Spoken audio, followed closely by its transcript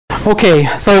Okay,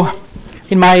 so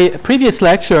in my previous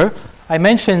lecture, I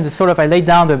mentioned I laid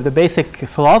down the basic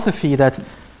philosophy that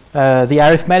the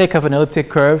arithmetic of an elliptic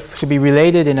curve should be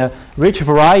related in a rich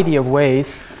variety of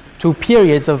ways to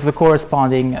periods of the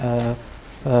corresponding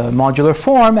modular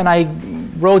form, and I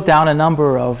wrote down a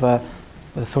number of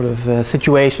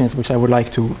situations which I would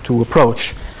like to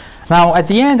approach. Now, at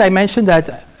the end, I mentioned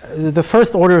that the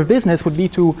first order of business would be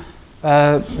to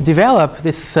develop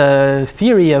this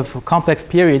theory of complex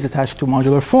periods attached to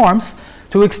modular forms,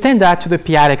 to extend that to the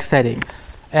p-adic setting.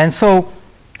 And so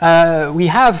we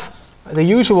have the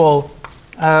usual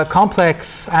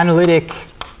complex analytic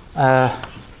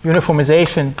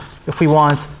uniformization, if we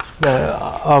want,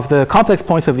 of the complex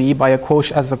points of E by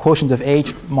as a quotient of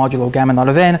H modulo gamma naught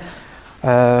of n,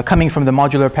 coming from the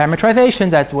modular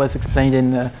parametrization that was explained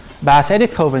in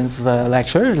Bass-Edixhoven's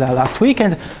lecture last week.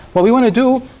 And what we want to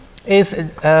do is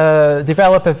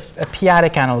develop a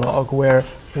p-adic analog where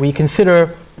we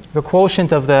consider the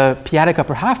quotient of the p-adic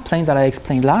upper half plane that I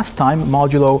explained last time,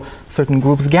 modulo certain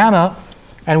groups gamma,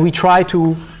 and we try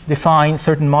to define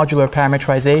certain modular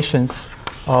parametrizations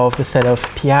of the set of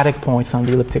p-adic points on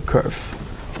the elliptic curve.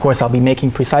 Of course, I'll be making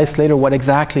precise later what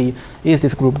exactly is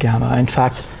this group gamma. In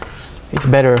fact, it's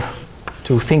better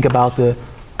to think about in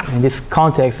this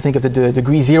context, think of the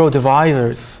degree zero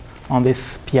divisors on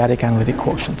this p-adic analytic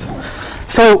quotient.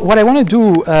 So what I want to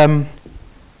do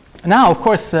now, of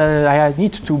course, I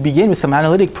need to begin with some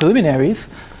analytic preliminaries.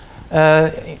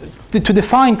 To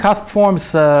define cusp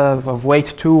forms of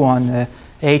weight 2 on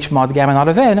H mod gamma naught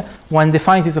of n, one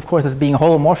defines these, of course, as being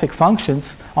holomorphic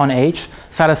functions on H,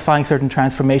 satisfying certain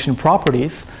transformation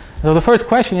properties. So the first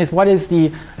question is, what is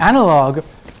the analog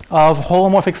of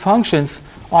holomorphic functions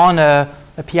on a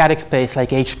p-adic space like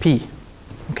HP?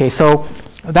 Okay, so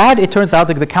that, it turns out,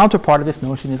 that the counterpart of this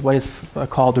notion is what is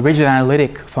called rigid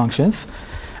analytic functions.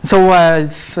 So,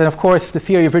 and of course, the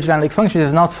theory of rigid analytic functions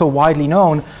is not so widely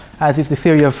known as is the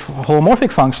theory of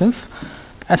holomorphic functions.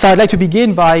 And so I'd like to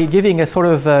begin by giving a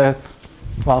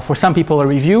well, for some people a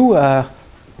review,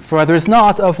 for others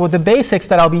not, of what the basics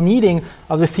that I'll be needing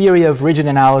of the theory of rigid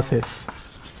analysis.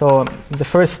 So the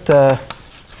first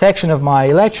section of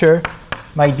my lecture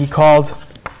might be called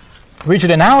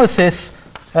Rigid Analysis,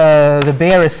 the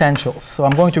bare essentials. So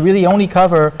I'm going to really only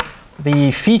cover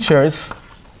the features,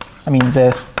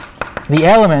 the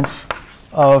elements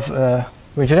of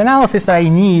rigid analysis that I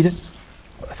need.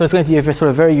 So it's going to be a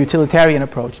very utilitarian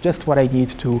approach, just what I need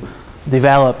to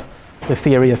develop the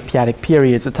theory of p-adic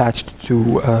periods attached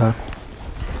to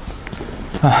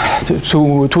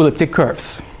elliptic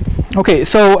curves. Okay,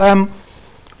 so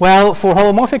well, for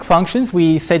holomorphic functions,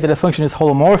 we say that a function is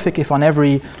holomorphic if on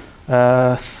every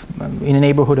in a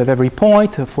neighborhood of every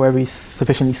point, for every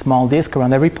sufficiently small disk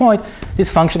around every point, this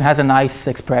function has a nice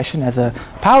expression as a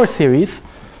power series.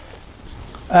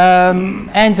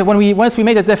 And once we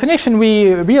made that definition,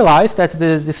 we realized that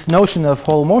this notion of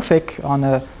holomorphic on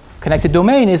a connected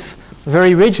domain is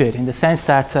very rigid in the sense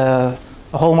that a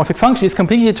holomorphic function is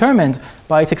completely determined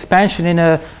by its expansion in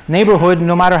a neighborhood,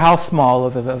 no matter how small,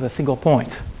 of a single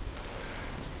point.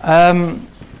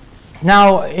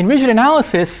 Now, in rigid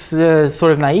analysis,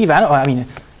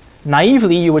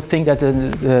 naively, you would think that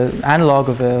the analog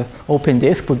of an open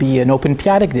disk would be an open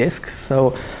p-adic disk.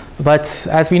 So, but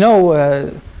as we know,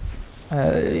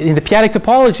 in the p-adic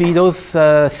topology, those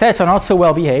sets are not so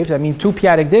well behaved. Two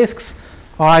p-adic disks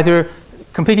are either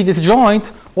completely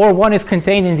disjoint or one is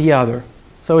contained in the other.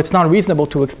 So it's not reasonable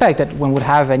to expect that one would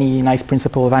have any nice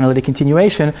principle of analytic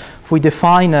continuation if we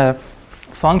define a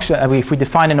function, if we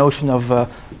define a notion of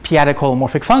p-adic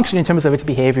holomorphic function in terms of its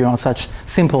behavior on such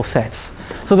simple sets.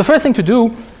 So the first thing to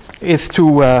do is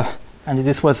to, and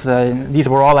these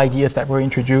were all ideas that were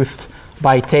introduced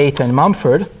by Tate and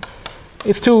Mumford,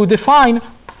 is to define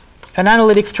an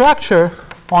analytic structure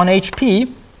on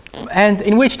HP, and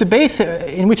in which the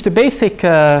basic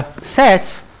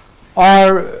sets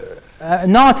are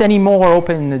not any more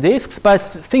open disks, but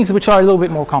things which are a little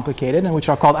bit more complicated and which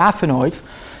are called aphenoids,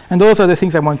 and those are the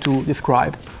things I want to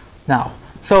describe now.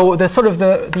 So the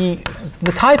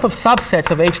type of subsets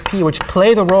of HP which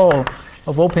play the role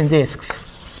of open disks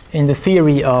in the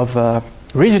theory of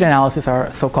rigid analysis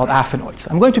are so-called aphenoids.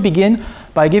 I'm going to begin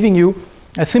by giving you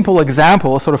a simple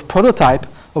example, a sort of prototype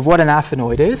of what an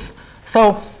aphenoid is.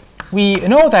 So we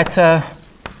know that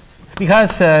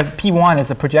because P1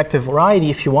 is a projective variety,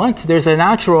 if you want, there's a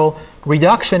natural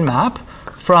reduction map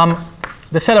from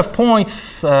the set of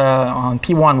points on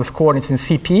P1 with coordinates in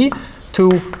CP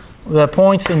to the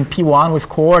points in P1 with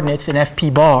coordinates in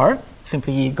FP bar,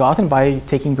 simply gotten by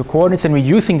taking the coordinates and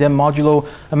reducing them modulo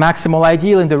a maximal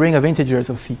ideal in the ring of integers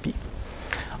of CP.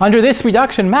 Under this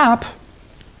reduction map,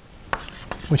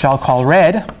 which I'll call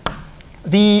red,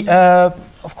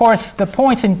 of course, the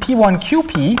points in P1,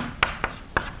 QP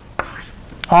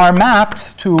are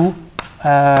mapped to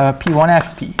P1,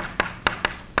 FP,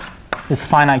 this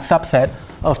finite subset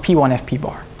of P1, FP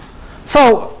bar.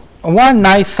 So one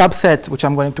nice subset, which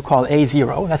I'm going to call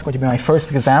A0, that's going to be my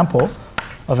first example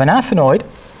of an aphanoid,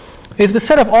 is the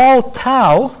set of all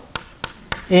tau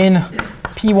in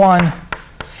P1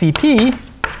 CP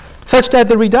such that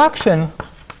the reduction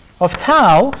of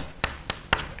tau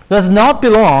does not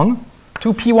belong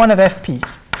to P1 of FP.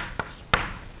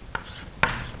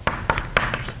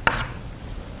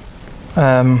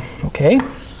 Okay.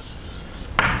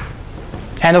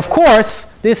 And of course,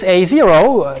 this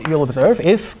A0, you'll observe,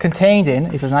 is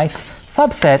a nice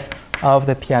subset of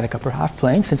the p-adic upper half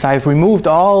plane, since I've removed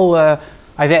all, I've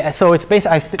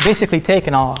basically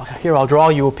taken, here I'll draw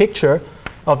you a picture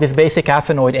of this basic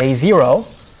aphanoid A0,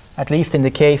 at least in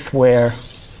the case where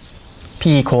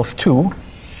p equals 2.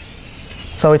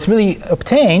 So it's really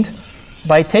obtained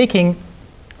by taking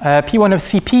P1 of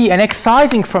CP and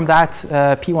excising from that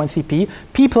P1 CP,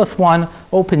 P plus 1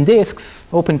 open disks,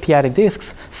 open p-adic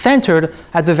disks, centered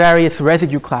at the various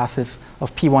residue classes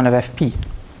of P1 of FP.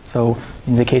 So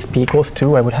in the case p equals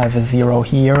 2, I would have a 0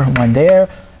 here, 1 there,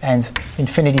 and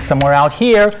infinity somewhere out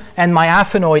here. And my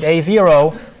aphanoid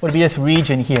A0 would be this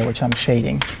region here, which I'm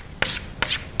shading.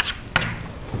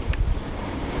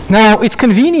 Now, it's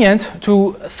convenient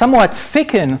to somewhat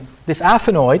thicken this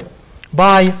aphanoid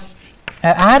by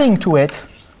adding to it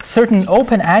certain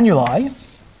open annuli,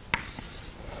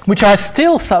 which are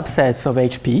still subsets of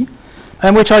HP,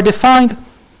 and which are defined.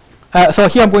 So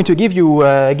here I'm going to give you,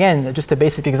 again, just a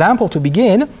basic example to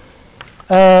begin.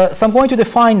 So I'm going to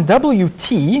define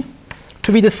WT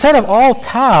to be the set of all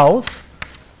taus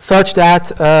such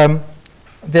that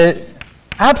the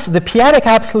p-adic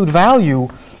absolute value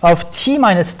of t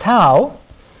minus tau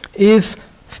is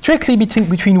strictly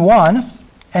between 1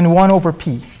 and 1 over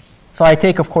p. So I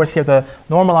take, of course, here the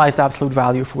normalized absolute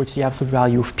value for which the absolute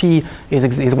value of p is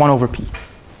 1 over p.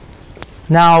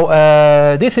 Now,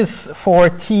 this is for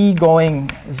t going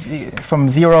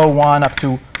from 0, 1 up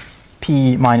to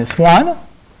p minus 1.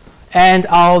 And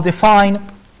I'll define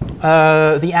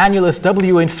the annulus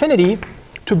W infinity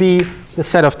to be the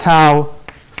set of tau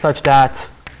such that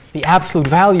the absolute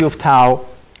value of tau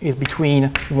is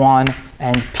between 1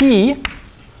 and p.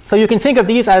 So you can think of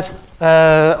these as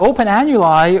open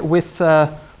annuli with the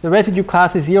residue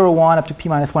classes 0, 1 up to p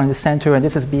minus 1 in the center, and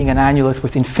this is being an annulus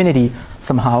with infinity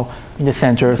somehow in the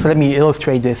center. So let me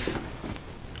illustrate this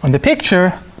on the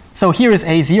picture. So here is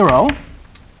A0,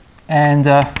 and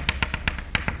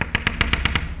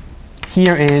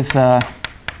here is the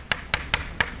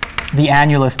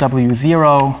annulus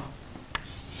W0.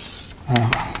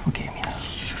 Okay,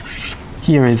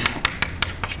 here is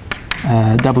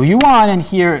W1, and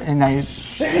here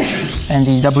and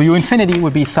the W infinity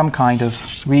would be some kind of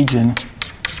region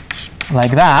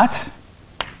like that.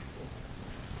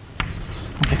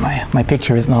 Okay, my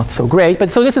picture is not so great,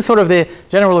 but so this is sort of the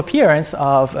general appearance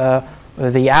of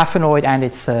the aphanoid and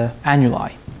its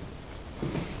annuli,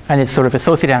 and its sort of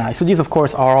associated annuli. So these, of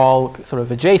course, are all sort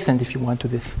of adjacent, if you want, to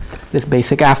this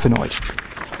basic aphanoid.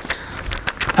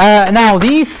 Now,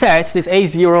 these sets, this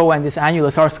A0 and this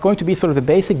annulus, are going to be sort of the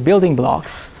basic building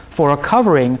blocks for a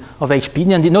covering of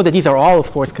HP. And you know that these are all, of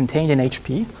course, contained in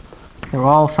HP. They're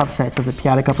all subsets of the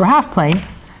p-adic upper half plane.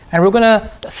 And we're going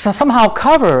to somehow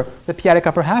cover the p-adic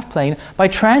upper half plane by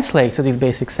translating to these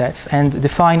basic sets and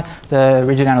define the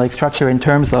rigid analytic structure in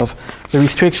terms of the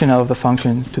restriction of the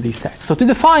function to these sets. So to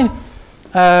define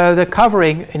the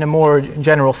covering in a more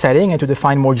general setting and to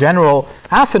define more general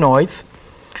aphanoids,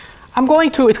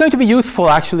 it's going to be useful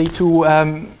actually to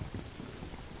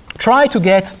try to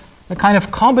get a kind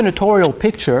of combinatorial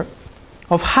picture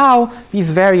of how this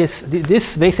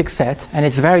basic set and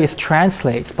its various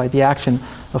translates by the action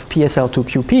of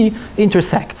PSL2QP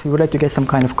intersect. We would like to get some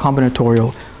kind of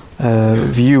combinatorial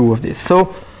view of this.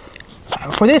 So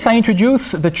for this, I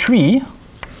introduce the tree.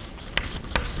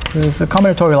 There's a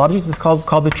combinatorial object. It's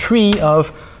called the tree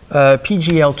of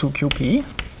PGL2QP.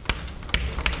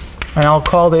 And I'll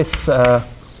call this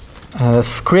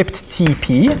script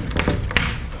TP.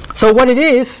 So what it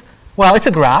is, well, it's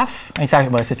a graph. It's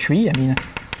a tree. I mean,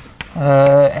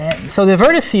 so the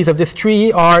vertices of this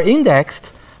tree are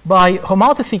indexed by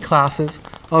homotopy classes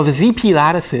of ZP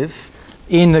lattices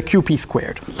in the QP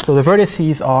squared. So the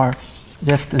vertices are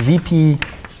just ZP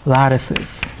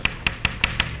lattices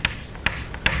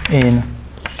in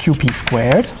QP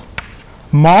squared,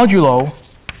 modulo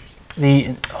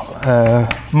the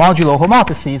modulo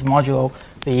homotopes, modulo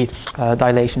the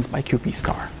dilations by QP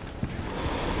star.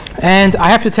 And I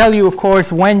have to tell you, of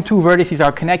course, when two vertices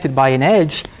are connected by an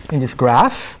edge in this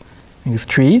graph, in this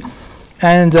tree.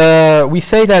 And we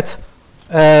say that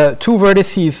two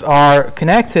vertices are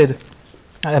connected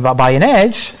by an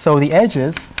edge. So the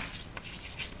edges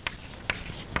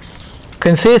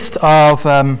consist of,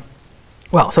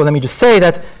 well, so let me just say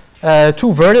that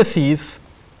two vertices,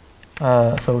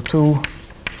 so two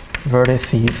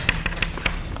vertices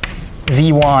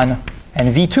V1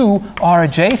 and V2 are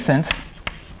adjacent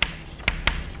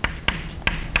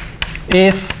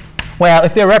if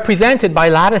they're represented by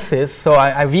lattices. So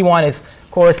V1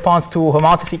 corresponds to a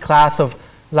homotopy class of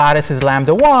lattices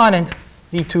lambda 1 and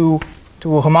V2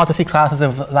 to a homotopy classes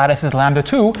of lattices lambda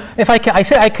 2. If I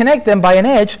say I connect them by an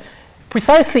edge,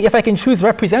 precisely if I can choose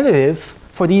representatives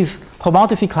for these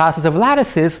homotopy classes of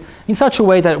lattices in such a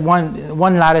way that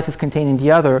one lattice is contained in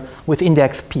the other with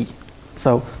index p.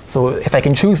 So if I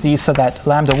can choose these so that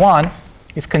lambda 1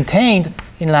 is contained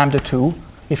in lambda 2,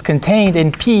 is contained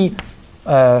in p,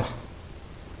 sorry,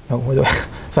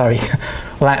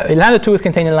 lambda 2 is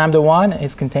contained in lambda 1,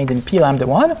 is contained in p lambda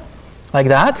 1, like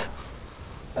that,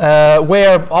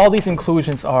 where all these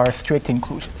inclusions are strict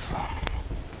inclusions.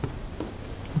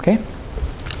 Okay?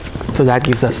 So that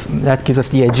gives us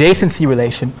the adjacency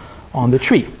relation on the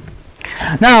tree.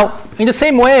 Now, in the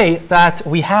same way that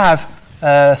we have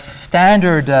a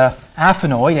standard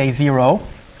aphanoid, A0,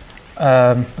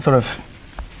 sort of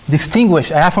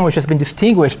distinguished, an aphanoid which has been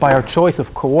distinguished by our choice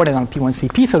of coordinate on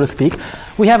P1CP, so to speak,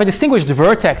 we have a distinguished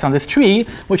vertex on this tree,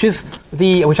 which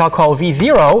I'll call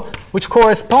V0, which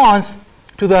corresponds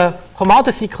to the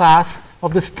homotopy class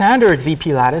of the standard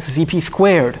ZP lattice, ZP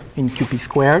squared in QP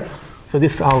squared. So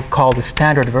this I'll call the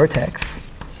standard vertex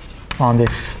on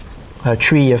this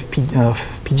tree of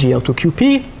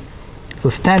PGL2QP. So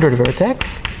standard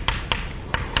vertex.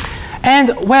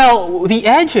 And, well, the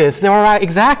edges, there are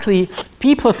exactly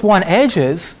p plus 1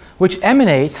 edges which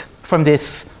emanate from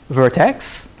this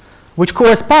vertex, which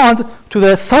correspond to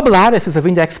the sublattices of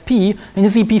index p in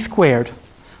ZP squared.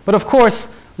 But, of course,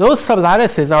 those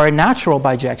sublattices are in natural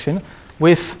bijection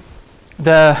with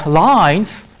the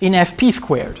lines in Fp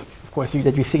squared. Of course, you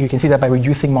can see that by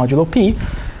reducing modulo p,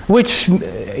 which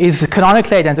is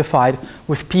canonically identified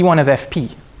with P1 of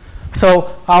Fp.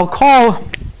 So I'll call,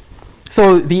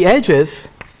 so the edges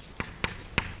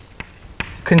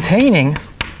containing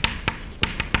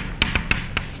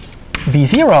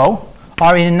V0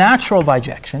 are in natural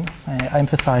bijection. I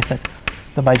emphasize that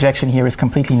the bijection here is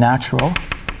completely natural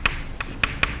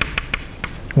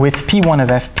with P1 of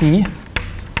Fp.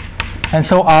 And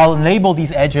so I'll label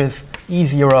these edges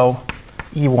E0,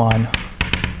 E1,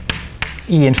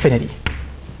 E infinity.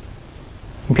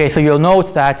 Okay, so you'll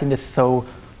note that in this,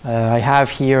 I have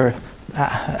here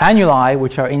annuli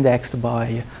which are indexed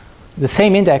by the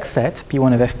same index set,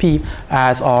 P1 of Fp,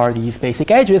 as are these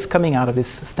basic edges coming out of this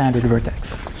standard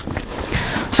vertex.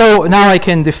 So now I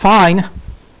can define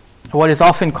what is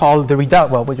often called the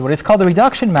what is called the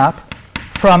reduction map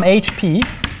from HP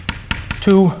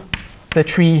to the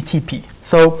tree TP.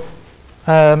 So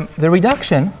the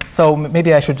reduction, so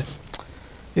maybe I should,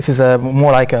 this is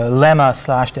more like a lemma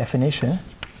 / definition.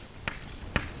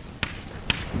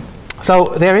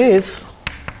 So there is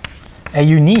a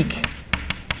unique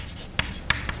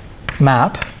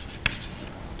map,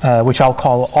 which I'll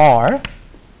call R,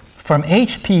 from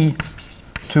HP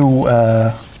to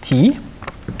T,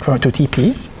 to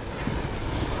TP,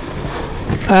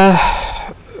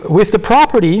 with the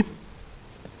property,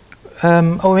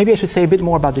 or maybe I should say a bit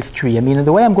more about this tree. I mean,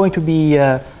 the way I'm going to be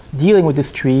dealing with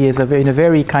this tree is in a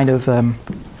very kind of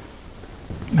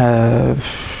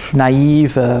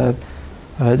naive,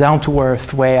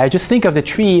 down-to-earth way. I just think of the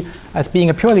tree as being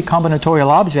a purely combinatorial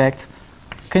object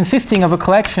consisting of a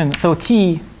collection. So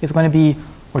T is going to be,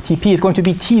 or TP is going to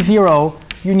be T0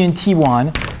 union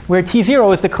T1, where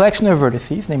T0 is the collection of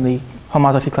vertices, namely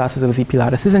homotopy classes of ZP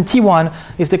lattices, and T1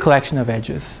 is the collection of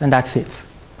edges, and that's it.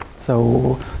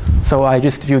 So I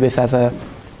just view this as a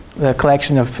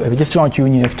collection of a disjoint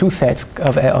union of two sets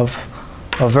of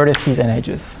vertices and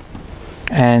edges.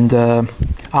 And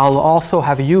I'll also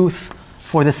have use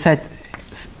for the set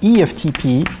E of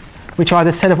TP, which are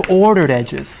the set of ordered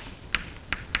edges.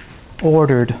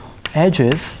 Ordered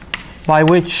edges, by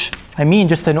which I mean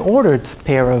just an ordered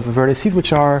pair of vertices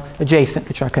which are adjacent,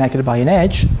 which are connected by an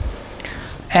edge.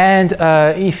 And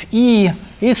if E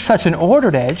is such an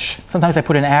ordered edge, sometimes I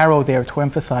put an arrow there to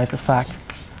emphasize the fact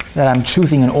that I'm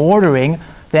choosing an ordering,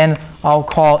 then I'll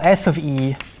call S of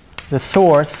E the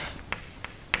source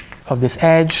of this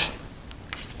edge,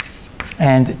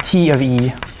 and T of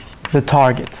E the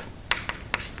target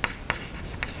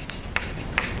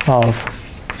of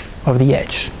the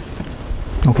edge.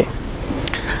 Okay.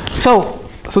 So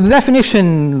the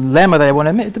definition lemma that I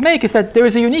want to make is that there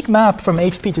is a unique map from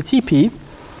HP to TP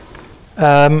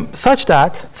such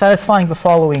that, satisfying the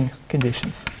following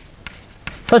conditions.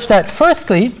 Such that,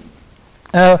 firstly,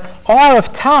 R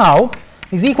of tau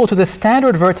is equal to the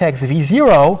standard vertex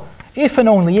V0 if and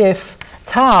only if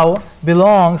tau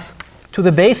belongs to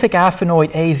the basic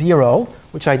aphanoid A0,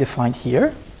 which I defined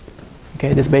here.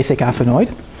 Okay, this basic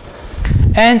aphanoid.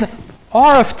 And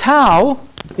R of tau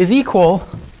is equal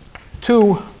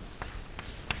to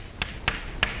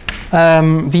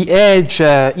the edge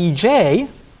EJ.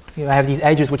 I have these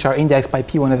edges which are indexed by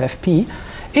P1 of Fp,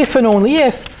 if and only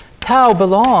if tau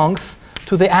belongs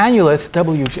to the annulus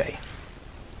Wj.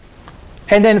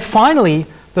 And then finally,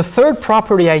 the third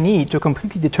property I need to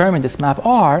completely determine this map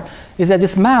R is that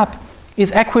this map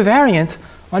is equivariant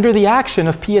under the action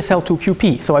of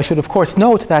PSL2QP. So I should, of course,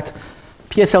 note that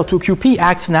PSL2QP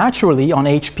acts naturally on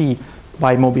HP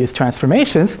by Mobius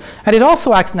transformations, and it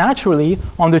also acts naturally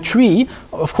on the tree,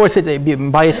 of course,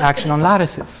 by its action on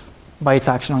lattices, by its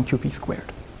action on QP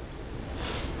squared.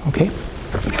 Okay?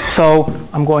 So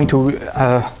I'm going to,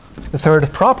 the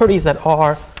third property is that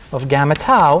R of gamma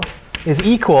tau is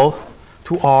equal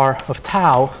to R of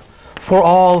tau for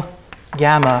all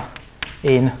gamma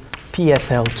in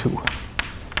PSL2.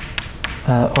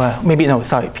 Maybe, no,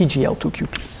 sorry,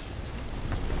 PGL2QP.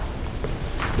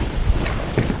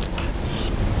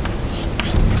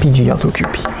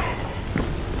 PGL2QP.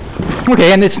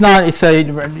 Okay, and it's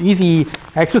an easy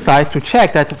exercise to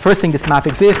check that the first thing, this map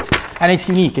exists, and it's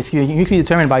unique. It's uniquely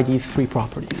determined by these three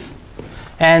properties.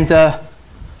 And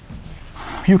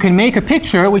you can make a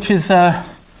picture which is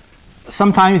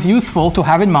sometimes useful to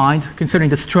have in mind considering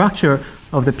the structure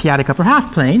of the p-adic upper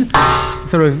half plane.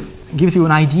 Sort of gives you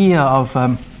an idea of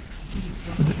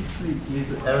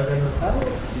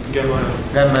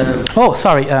oh,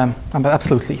 sorry,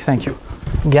 absolutely, thank you.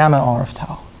 Gamma R of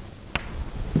tau.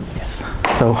 Yes,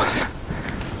 so,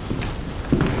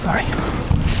 sorry.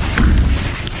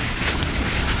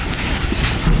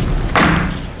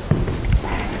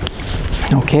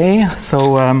 Okay,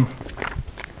 so,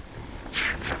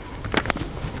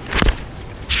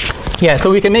 yeah,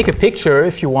 so we can make a picture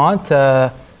if you want.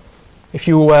 If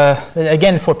you,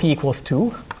 again, for p equals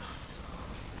 2.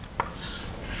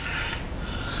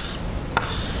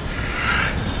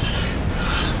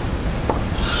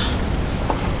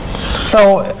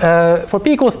 So for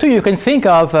p equals 2, you can think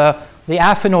of the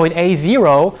aphanoid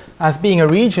A0 as being a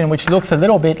region which looks a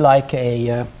little bit like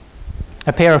a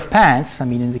pair of pants. I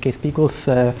mean, in the case p equals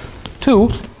 2,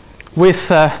 with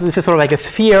this is sort of like a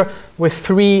sphere with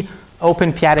 3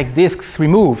 open p-adic disks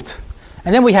removed.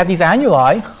 And then we have these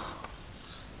annuli.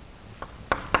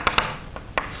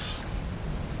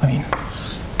 I mean,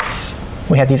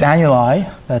 we have these annuli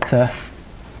that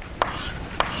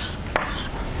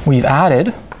we've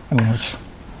added. I mean, which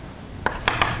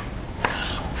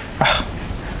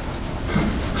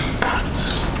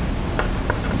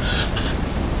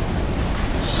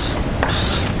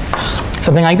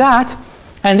something like that,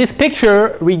 and this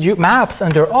picture maps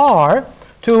under R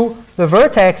to the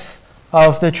vertex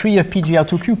of the tree of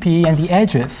PGL2QP and the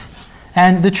edges.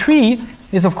 And the tree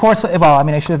is, of course, well, I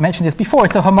mean, I should have mentioned this before.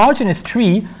 It's a homogeneous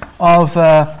tree of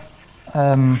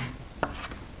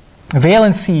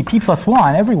valency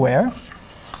p+1 everywhere.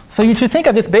 So you should think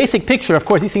of this basic picture. Of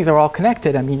course, these things are all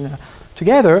connected, I mean,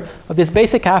 together, of this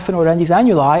basic aphanoid and these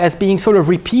annuli as being sort of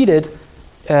repeated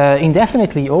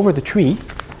indefinitely over the tree.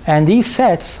 And these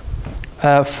sets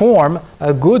form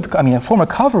a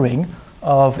covering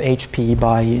of HP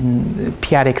by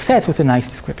p-adic sets with a nice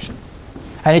description.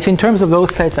 And it's in terms of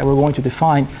those sets that we're going to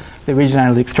define the rigid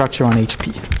analytic structure on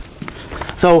HP.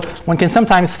 So one can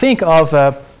sometimes think of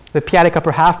the p-adic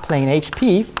upper half plane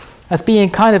HP as being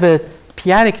kind of a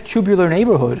p-adic tubular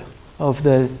neighborhood of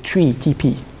the tree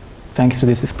TP, thanks to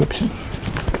this description,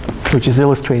 which is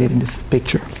illustrated in this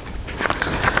picture.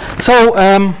 So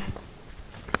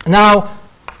now,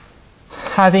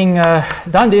 having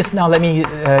done this, now let me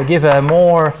give a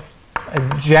more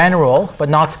general, but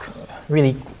not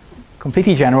really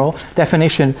completely general,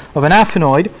 definition of an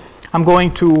aphanoid. I'm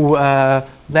going to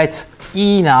let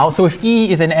E now. So if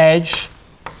E is an edge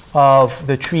of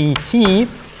the tree T,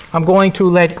 I'm going to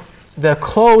let the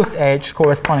closed edge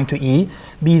corresponding to E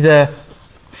be the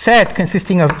set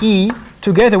consisting of E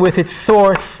together with its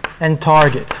source and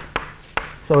target.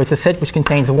 So it's a set which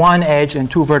contains one edge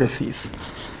and 2 vertices.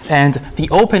 And the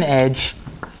open edge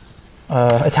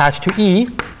attached to E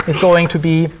is going to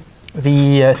be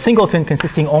the singleton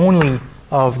consisting only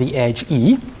of the edge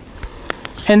E.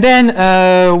 And then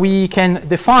we can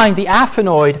define the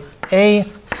aphanoid A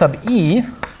sub E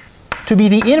to be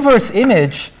the inverse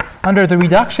image under the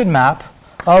reduction map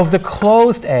of the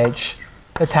closed edge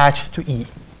attached to E.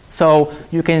 So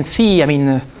you can see, I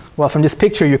mean, well, from this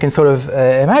picture, you can sort of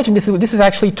imagine this is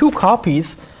actually two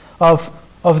copies of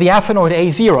the aphanoid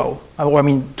A0, or I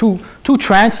mean, two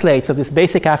translates of this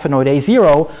basic aphanoid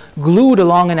A0 glued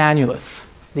along an annulus,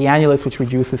 the annulus which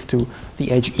reduces to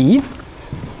the edge E.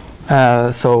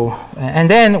 And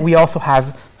then we also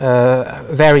have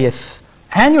various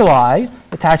annuli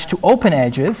attached to open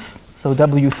edges. So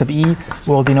W sub E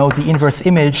will denote the inverse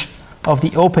image of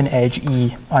the open edge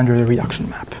E under the reduction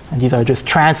map. And these are just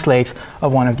translates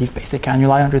of one of these basic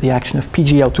annuli under the action of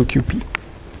PGL2QP.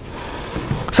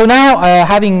 So now,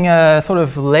 having sort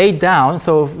of laid down,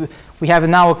 so we have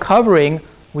now a covering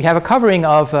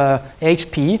of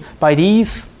HP by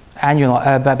these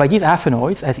by these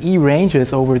aphanoids as E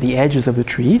ranges over the edges of the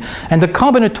tree, and the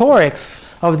combinatorics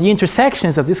of the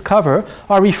intersections of this cover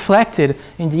are reflected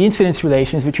in the incidence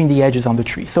relations between the edges on the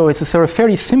tree. So it's a sort of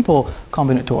fairly simple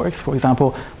combinatorics. For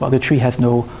example, well, the tree has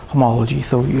no homology,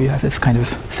 so you have this kind of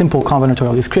simple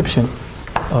combinatorial description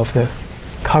of the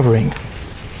covering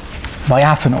by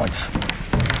aphanoids.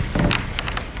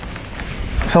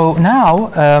 So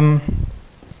now,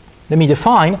 let me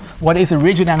define what is a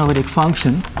rigid analytic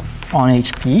function on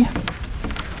HP.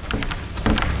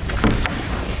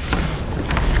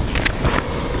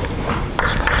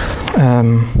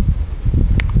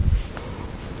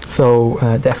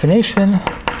 Definition.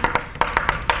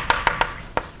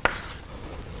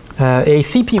 A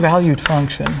CP-valued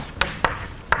function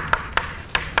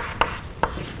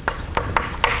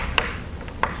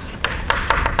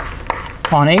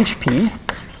on HP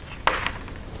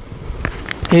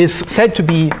is said to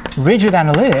be rigid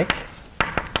analytic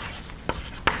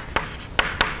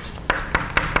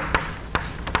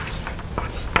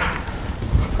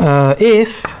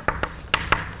if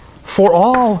for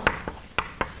all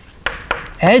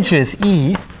edges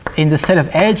E in the set of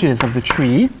edges of the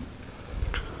tree,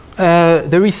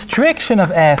 the restriction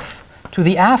of F to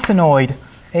the aphanoid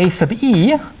A sub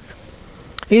E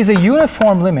is a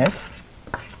uniform limit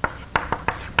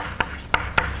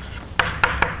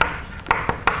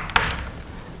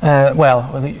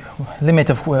the limit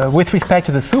of with respect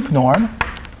to the sup norm,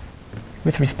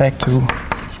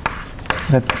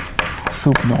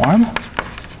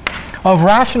 of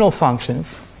rational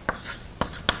functions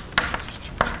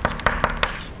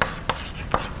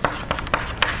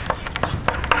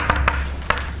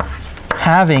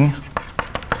having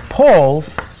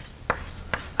poles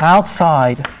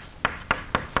outside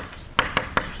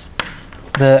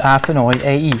the aphanoid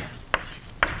AE.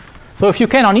 So if you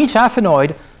can, on each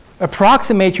aphanoid,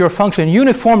 approximate your function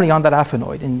uniformly on that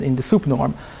aphanoid in the sup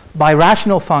norm by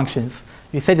rational functions,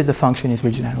 you say that the function is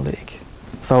rigid analytic.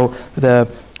 So the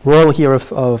role here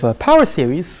of power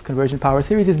series, convergent power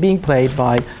series, is being played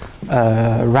by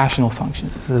rational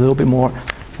functions. This is a little bit more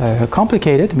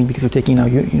complicated, I mean, because we're taking now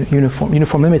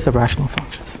uniform limits of rational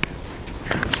functions.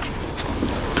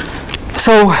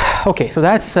 So, okay, so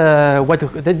that's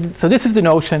so this is the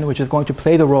notion which is going to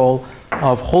play the role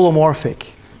of holomorphic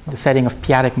in the setting of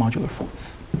p-adic modular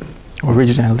forms, or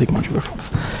rigid analytic modular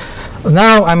forms.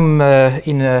 Now I'm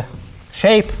in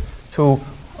shape to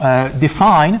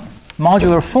define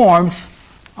modular forms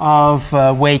of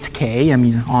weight k, I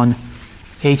mean, on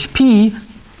HP.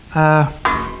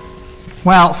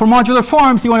 Well, for modular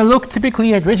forms, you want to look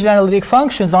typically at rigid analytic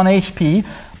functions on HP,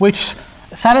 which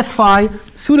satisfy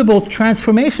suitable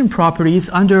transformation properties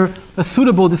under a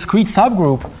suitable discrete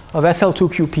subgroup of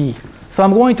SL2QP. So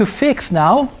I'm going to fix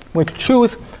now, we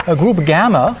choose a group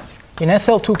gamma in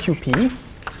SL2QP,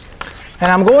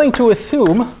 and I'm going to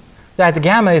assume that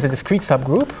gamma is a discrete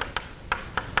subgroup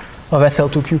of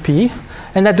SL2QP,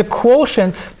 and that the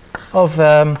quotient of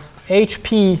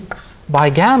HP by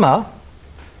gamma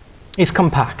is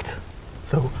compact.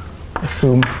 So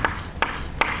assume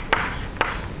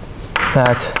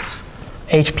that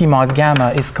HP mod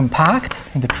gamma is compact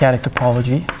in the p-adic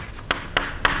topology,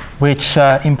 which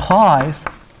implies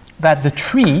that the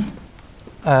tree,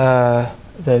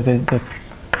 the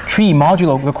tree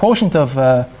modulo, the quotient of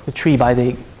the tree by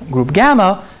the group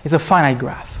gamma is a finite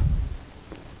graph.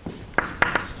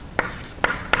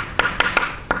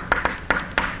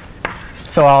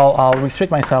 So I'll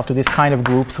restrict myself to this kind of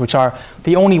groups, which are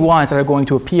the only ones that are going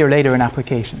to appear later in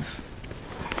applications.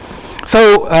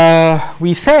 So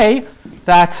we say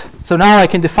that, so now I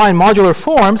can define modular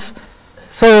forms.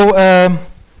 So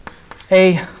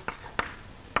a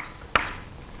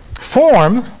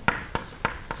form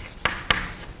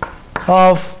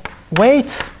of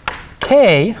weight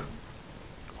k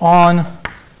on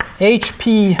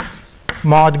HP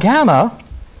mod gamma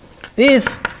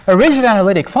is a rigid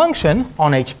analytic function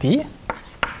on HP.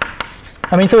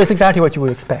 I mean, so it's exactly what you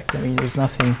would expect. I mean, there's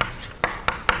nothing.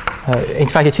 In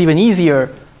fact, it's even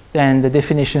easier than the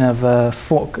definition of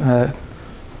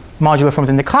modular forms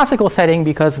in the classical setting,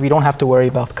 because we don't have to worry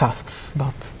about cusps,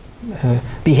 about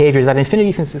behaviors at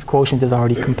infinity, since this quotient is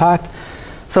already compact.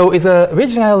 So is a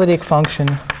rigid analytic function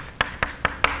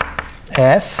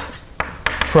f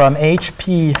from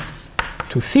HP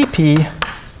to CP,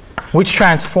 which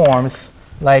transforms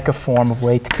like a form of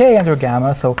weight k under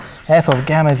gamma. So f of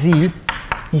gamma z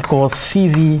equals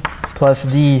cz plus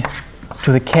d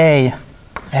to the k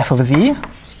f of z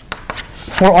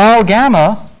for all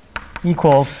gamma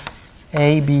equals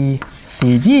a, b,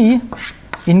 c, d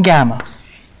in gamma,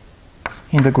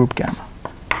 in the group gamma.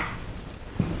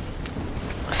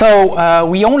 So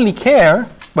we only care,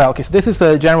 well, okay, so this is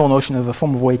the general notion of a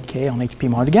form of weight k on HP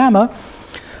mod gamma.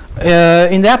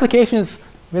 In the applications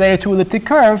related to elliptic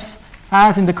curves,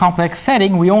 as in the complex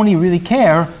setting, we only really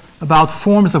care about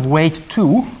forms of weight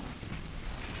 2.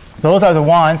 Those are the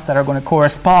ones that are going to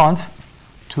correspond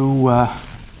to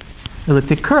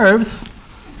elliptic curves.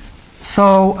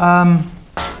 So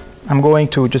I'm going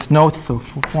to just note, so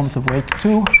forms of weight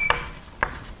 2.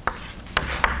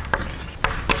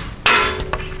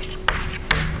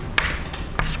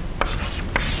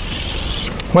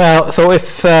 Well, so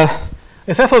if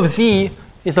f of z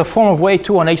is a form of weight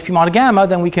 2 on HP mod gamma,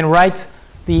 then we can write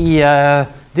the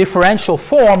differential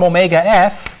form omega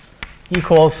f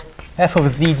equals f of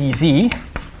z dz.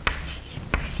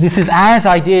 This is as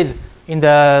I did in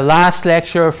the last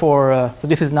lecture for, so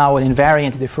this is now an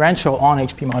invariant differential on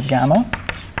HP mod gamma.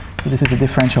 So this is a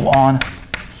differential on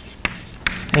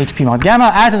HP mod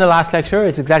gamma. As in the last lecture,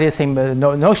 it's exactly the same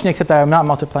notion, except that I'm not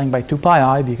multiplying by 2 pi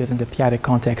I, because in the p-adic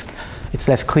context, it's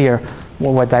less clear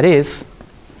what that is.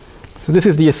 So this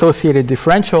is the associated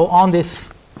differential on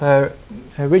this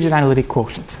rigid analytic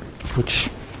quotient, which,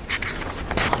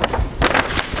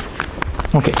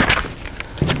 okay.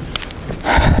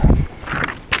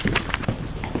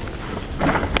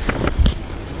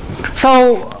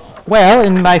 So, well,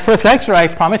 in my first lecture, I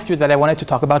promised you that I wanted to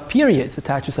talk about periods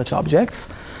attached to such objects.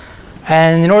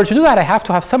 And in order to do that, I have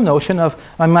to have some notion of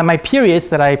my periods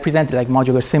that I presented, like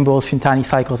modular symbols, Shintani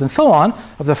cycles, and so on,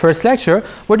 of the first lecture,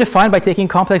 were defined by taking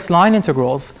complex line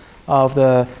integrals of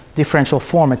the differential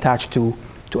form attached to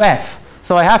f.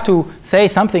 So I have to say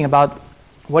something about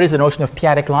what is the notion of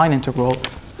p-adic line integral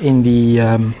in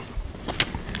the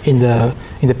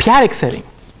p-adic setting.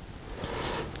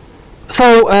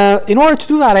 So in order to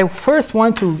do that, I first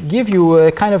want to give you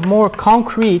a kind of more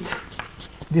concrete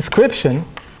description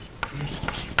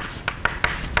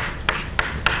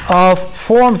of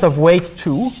forms of weight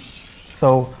 2.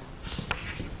 So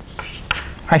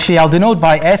actually, I'll denote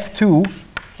by S2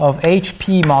 of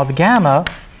HP mod gamma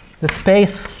the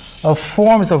space of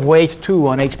forms of weight 2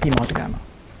 on HP mod gamma.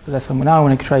 So that's now I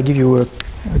want to try to give you a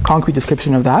concrete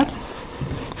description of that.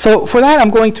 So for that, I'm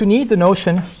going to need the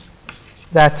notion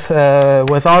that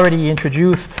was already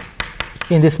introduced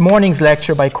in this morning's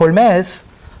lecture by Colmez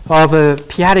of a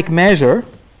p-adic measure.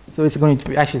 So it's going to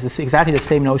be actually it's exactly the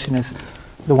same notion as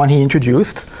the one he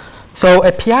introduced. So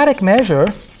a p-adic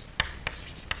measure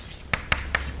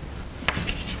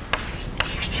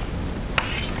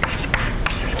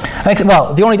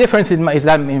well, the only difference is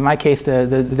that in my case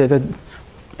the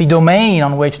domain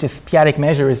on which this p-adic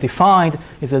measure is defined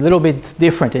is a little bit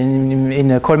different.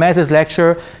 In Colmez's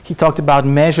lecture, he talked about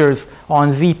measures on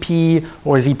ZP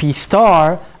or ZP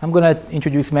star. I'm going to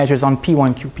introduce measures on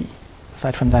P1 QP.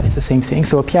 Aside from that, it's the same thing.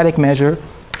 So a p-adic measure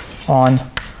on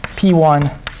P1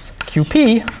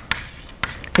 QP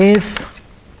is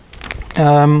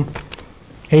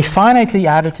a finitely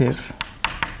additive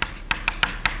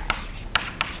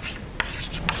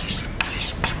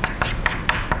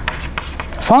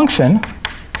function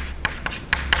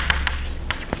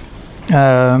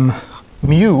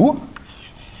mu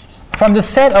from the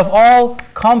set of all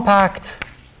compact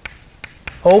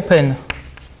open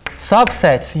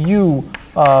subsets U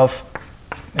of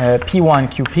P1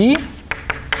 QP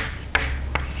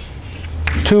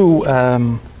to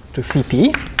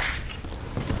CP,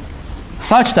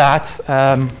 such that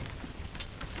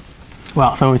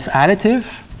well, so it's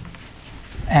additive,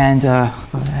 and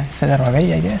so I said that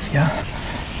already, I guess, yeah.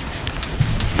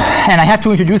 And I have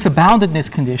to introduce a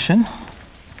boundedness condition,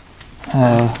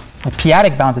 a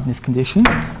p-adic boundedness condition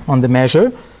on the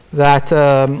measure that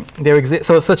there exists,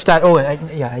 so such that,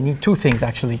 I need two things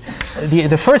actually.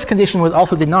 The first condition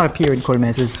did not appear in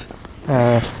Colmez's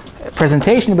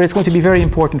presentation, but it's going to be very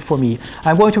important for me.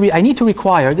 I need to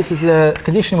require, this is a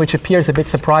condition which appears a bit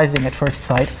surprising at first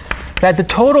sight, that the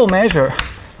total measure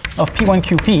of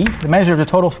P1QP, the measure of the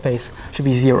total space, should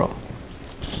be 0.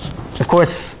 Of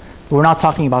course, we're not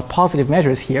talking about positive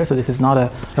measures here, so this is not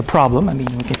a problem. I mean,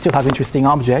 we can still have interesting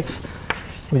objects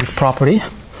with this property.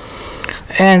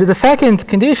 And the second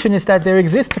condition is that there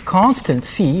exists a constant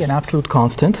C, an absolute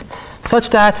constant, such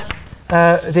that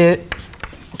the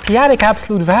p-adic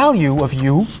absolute value of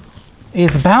U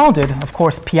is bounded, of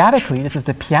course, p-adically, this is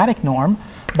the p-adic norm,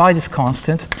 by this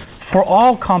constant for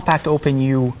all compact open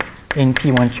U in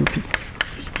P1QP.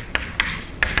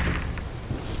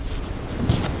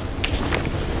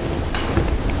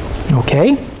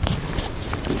 Okay.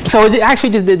 So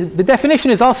actually the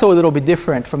definition is also a little bit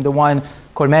different from the one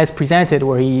Colmez presented,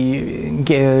 where he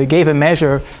gave a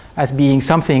measure as being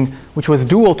something which was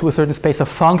dual to a certain space of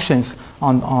functions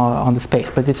on the space.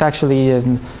 But it's actually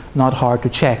not hard to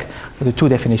check. The two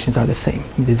definitions are the same.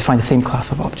 They define the same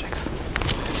class of objects.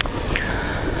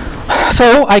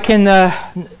 So I can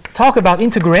talk about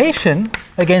integration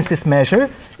against this measure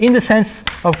in the sense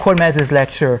of Colmez's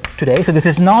lecture today. So this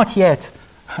is not yet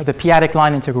the p-adic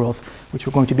line integrals, which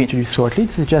we're going to be introduced shortly.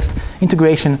 This is just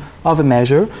integration of a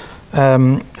measure.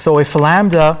 So if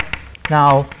lambda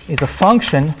now is a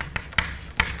function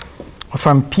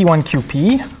from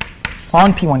P1QP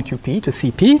on P1QP to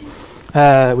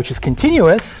Cp, which is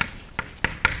continuous,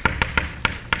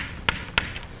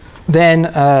 then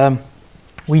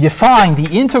we define the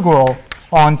integral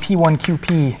on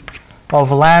P1QP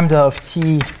of lambda of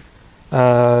t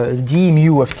d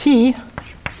mu of t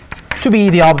to be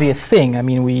the obvious thing. I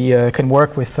mean, we can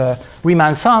work with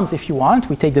Riemann sums if you want.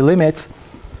 We take the limit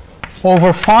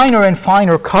over finer and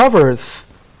finer covers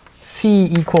C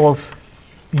equals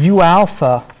U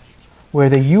alpha, where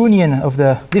the union of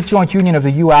the disjoint union of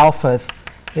the U alphas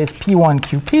is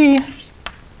P1QP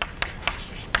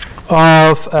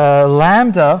of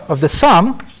lambda of the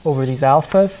sum over these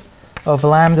alphas of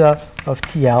lambda of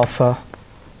T alpha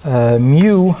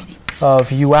mu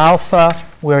of U alpha,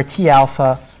 where T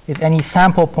alpha is any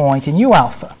sample point in U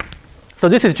alpha. So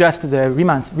this is just the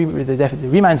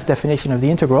Riemann's definition of the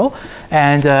integral,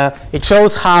 and it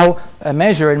shows how a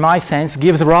measure, in my sense,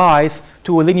 gives rise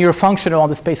to a linear function on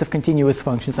the space of continuous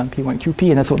functions on P1QP,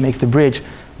 and that's what makes the bridge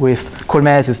with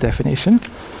Colmez's definition.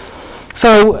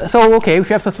 So okay, if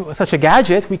you have such a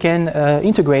gadget, we can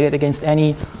integrate it against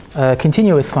any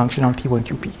continuous function on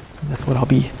P1QP. That's what I'll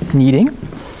be needing.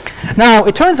 Now,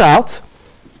 it turns out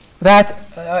that,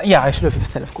 yeah, I should have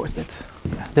said, of course, that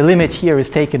the limit here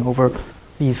is taken over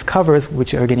these covers,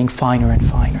 which are getting finer and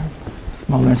finer,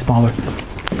 smaller and smaller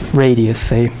radius,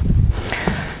 say.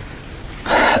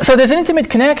 So there's an intimate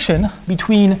connection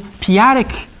between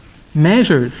p-adic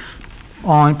measures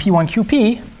on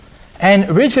P1QP and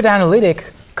rigid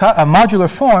analytic modular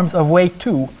forms of weight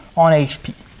 2 on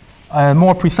HP.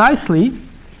 More precisely,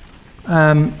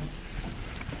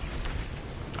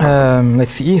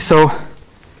 let's see.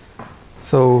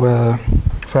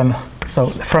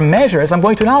 From measures, I'm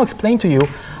going to now explain to you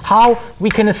how we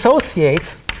can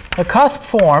associate a cusp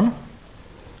form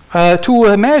to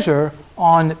a measure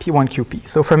on P1QP.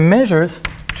 So from measures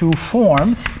to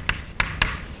forms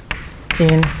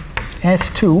in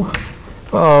S2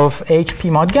 of HP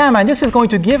mod gamma, and this is going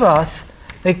to give us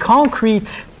a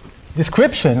concrete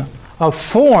description of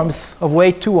forms of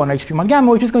weight 2 on HP mod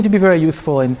gamma, which is going to be very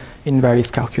useful in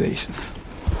various calculations.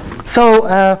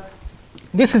 So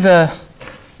this is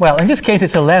well, in this case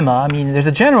it's a lemma. I mean, there's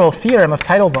a general theorem of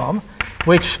Teitelbaum,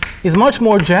 which is much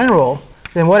more general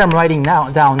than what I'm writing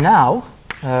down now,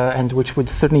 and which would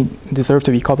certainly deserve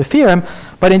to be called a theorem.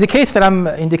 But in the case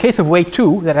of weight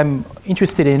 2 that I'm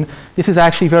interested in, this is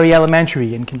actually very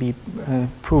elementary and can be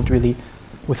proved really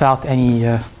without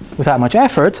much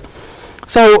effort.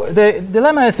 So the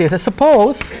dilemma is this: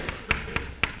 suppose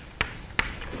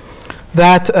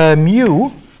that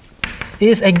mu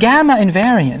is a gamma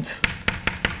invariant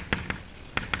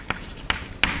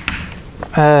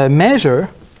measure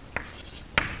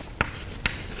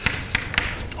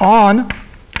on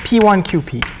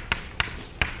P1QP.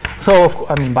 So,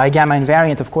 I mean, by gamma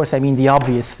invariant, of course, I mean the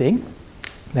obvious thing,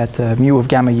 that mu of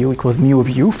gamma u equals mu of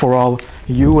u for all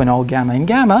u and all gamma in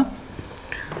gamma.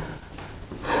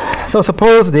 So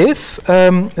suppose this,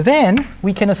 then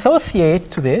we can associate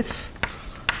to this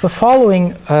the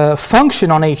following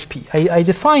function on HP. I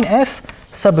define f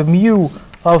sub mu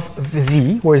of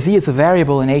z, where z is a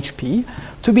variable in HP,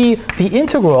 to be the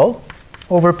integral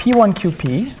over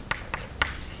P1QP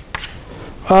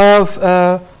of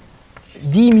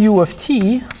d mu of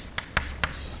t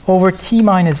over t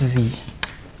minus z.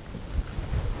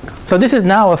 So this is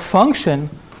now a function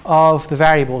of the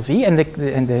variable z, and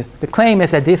the claim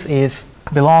is that this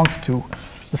belongs to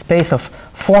the space of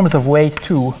forms of weight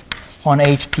 2 on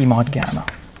HP mod gamma.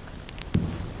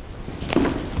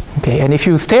 Okay, and if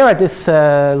you stare at this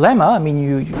lemma, I mean,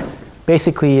 you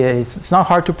basically, it's not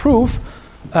hard to prove.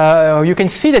 You can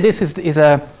see that this is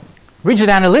a rigid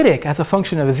analytic as a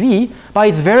function of z by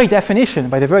its very definition,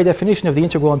 by the very definition of the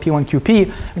integral on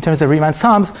P1QP in terms of Riemann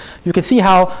sums. You can see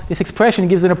how this expression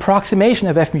gives an approximation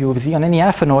of f mu of z on any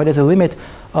affinoid as a limit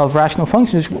of rational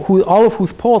functions, all of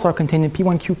whose poles are contained in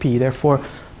P1QP, therefore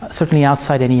certainly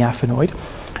outside any affinoid.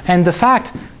 And the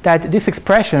fact that this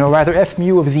expression, or rather f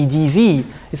mu of z dz,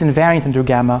 is invariant under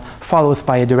gamma follows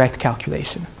by a direct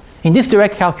calculation. In this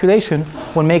direct calculation,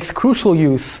 one makes crucial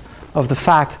use of the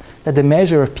fact that the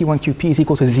measure of P1QP is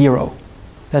equal to 0.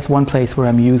 That's one place where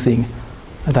I'm using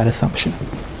that assumption.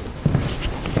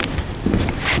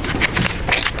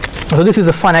 So this is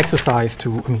a fun exercise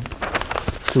to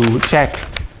check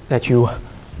that you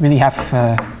really have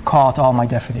caught all my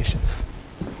definitions.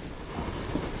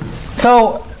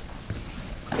 So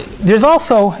there's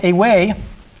also a way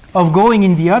of going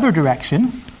in the other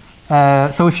direction.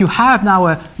 So if you have now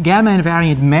a gamma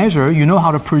invariant measure, you know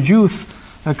how to produce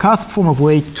a cusp form of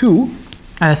weight 2,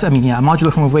 a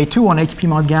modular form of weight 2 on HP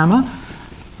mod gamma.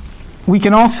 We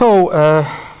can also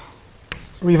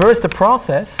reverse the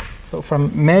process, so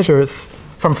from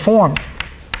forms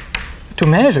to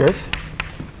measures.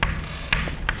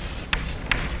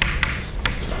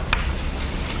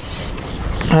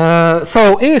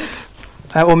 So if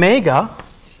omega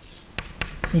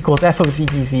equals f of z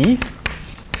dz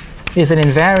is an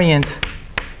invariant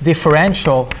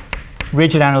differential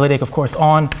rigid analytic, of course,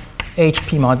 on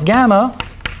HP mod gamma,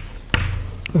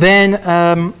 then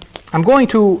I'm going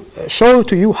to show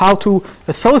to you how to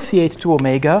associate to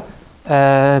omega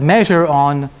measure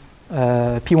on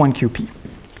P1QP.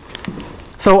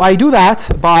 So I do that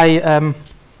by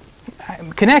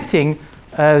connecting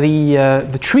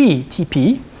the tree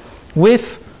TP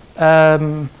with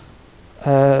compact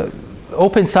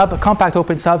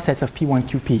open subsets of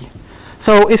P1QP.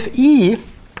 So if E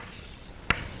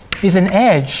is an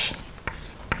edge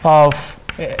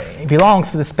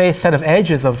belongs to the space set of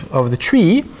edges of the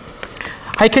tree,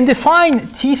 I can define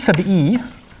T sub E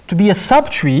to be a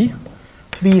subtree,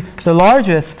 to be the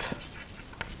largest,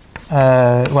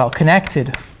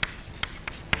 connected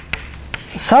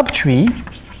subtree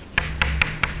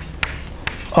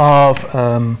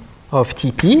of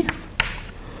TP,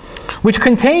 which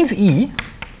contains E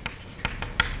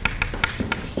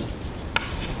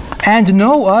and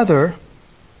no other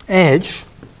edge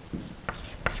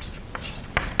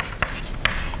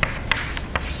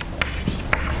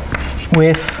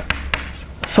with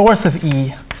source of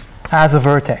E as a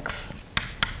vertex.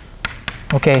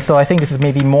 Okay, so I think this is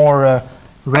maybe more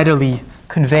readily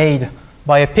conveyed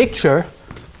by a picture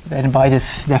than by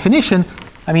this definition.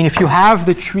 I mean, if you have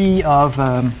the tree of,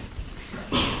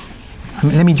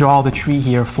 let me draw the tree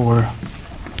here for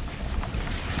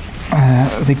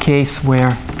the case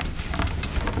where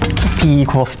P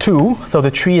equals 2. So the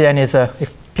tree then is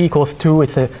if P equals 2,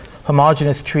 it's a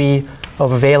homogeneous tree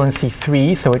of valency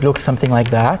 3, so it looks something like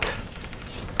that.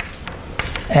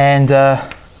 And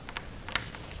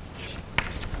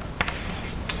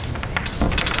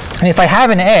if I have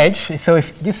an edge, so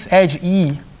if this edge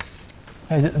E,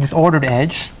 this ordered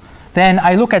edge, then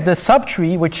I look at the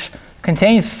subtree which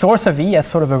contains source of E as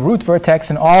sort of a root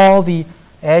vertex and all the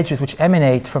edges which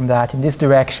emanate from that in this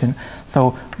direction.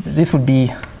 So this would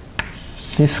be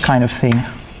this kind of thing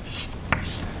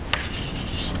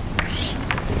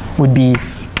would be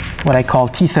what I call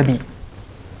T sub E.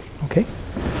 Okay.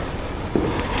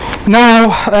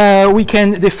 Now we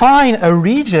can define a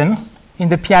region in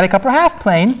the p-adic upper half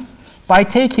plane by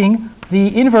taking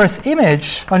the inverse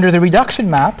image under the reduction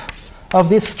map of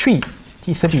this tree,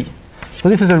 T sub E. So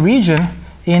this is a region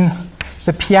in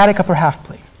the p-adic upper half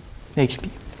plane, HP.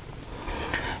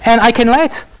 And I can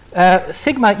let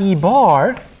sigma E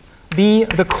bar be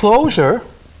the closure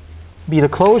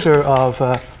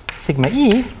of sigma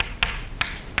E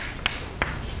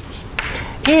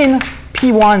in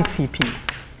P1 CP.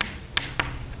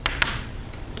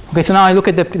 Okay, so now I look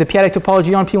at the p-adic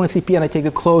topology on P1 CP and I take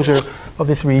the closure of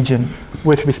this region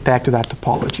with respect to that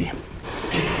topology.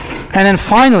 And then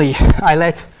finally, I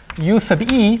let U sub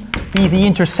E be the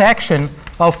intersection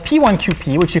of P1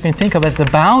 QP, which you can think of as the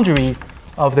boundary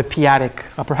of the p-adic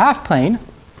upper half plane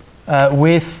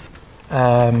with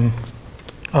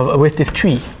this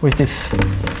tree, with this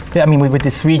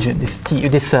region,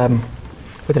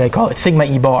 what did I call it? Sigma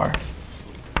E bar.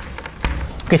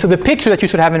 Okay, so the picture that you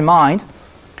should have in mind,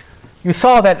 you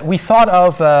saw that we thought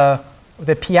of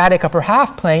the p-adic upper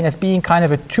half plane as being kind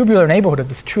of a tubular neighborhood of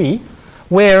this tree,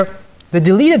 where the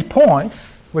deleted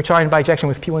points which are in bijection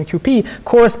with P1, QP,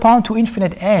 correspond to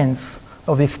infinite ends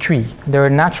of this tree. They're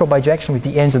in natural bijection with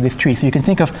the ends of this tree. So you can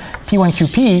think of P1,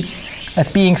 QP as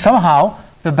being somehow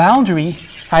the boundary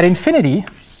at infinity,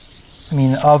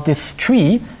 of this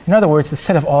tree. In other words, the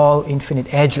set of all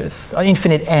infinite edges,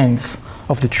 infinite ends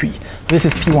of the tree. This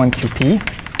is P1, QP.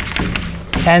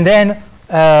 And then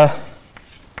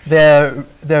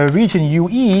the region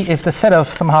UE is the set of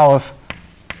somehow of,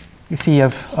 you see,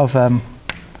 of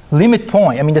limit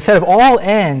point. The set of all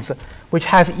ends which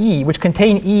have E, which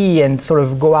contain E and sort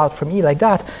of go out from E like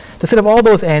that. The set of all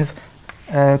those ends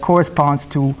corresponds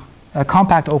to a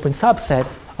compact open subset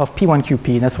of P1,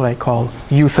 QP, and that's what I call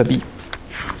U sub E.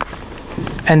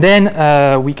 And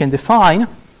then we can define,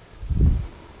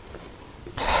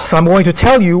 so I'm going to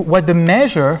tell you what the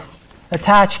measure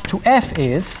attached to F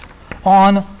is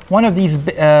on one of these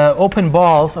open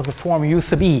balls of the form U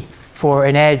sub E for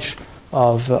an edge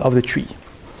of the tree.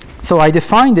 So I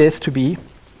define this to be,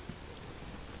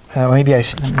 maybe I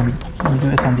should, let me do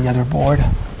this on the other board.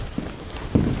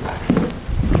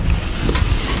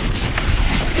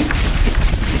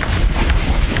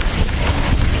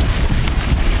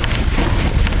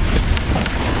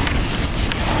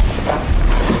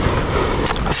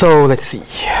 So let's see.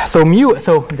 So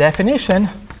definition,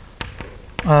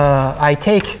 I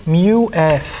take mu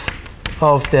f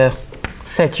of the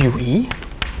set UE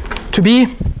to be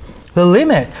the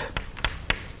limit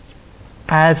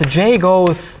as j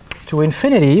goes to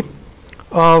infinity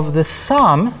of the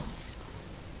sum.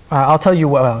 I'll tell you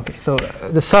what. Okay. So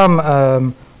the sum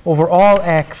over all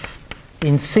x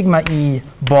in sigma e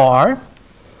bar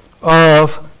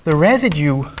of the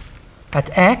residue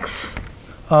at x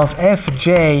of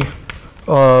fj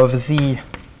of z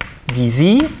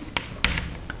dz,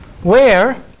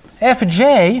 where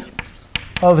fj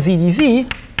of z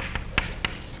dz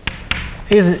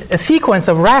is a sequence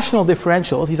of rational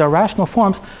differentials. These are rational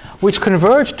forms which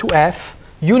converge to f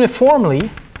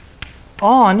uniformly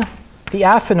on the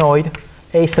aphenoid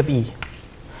a sub e.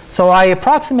 So I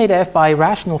approximate f by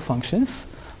rational functions.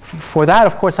 For that,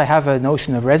 of course, I have a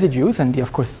notion of residues, and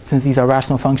of course, since these are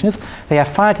rational functions, they have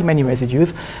finitely many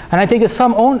residues. And I take the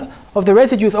sum of the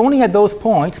residues only at those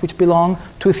points which belong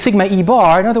to a sigma e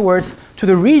bar, in other words, to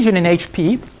the region in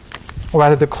HP, or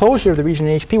rather the closure of the region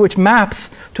in HP, which maps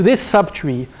to this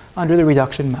subtree under the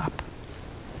reduction map.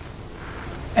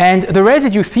 And the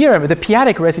residue theorem, the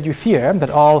p-adic residue theorem, that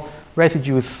all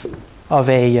residues of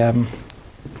a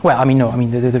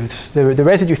the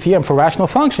residue theorem for rational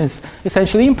functions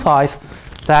essentially implies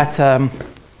that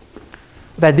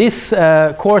that this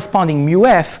corresponding mu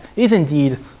f is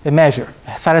indeed a measure,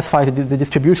 satisfies the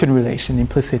distribution relation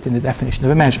implicit in the definition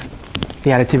of a measure, the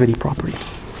additivity property.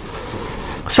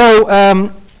 So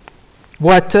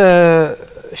what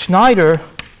Schneider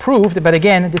proved, but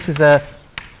again, this is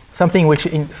something which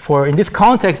in this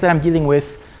context that I'm dealing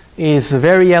with is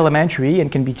very elementary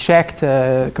and can be checked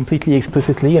completely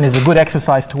explicitly and is a good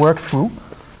exercise to work through.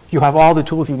 You have all the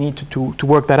tools you need to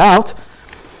work that out.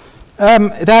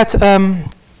 Well,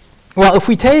 if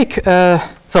we take,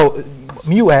 so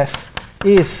mu f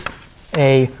is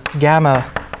a gamma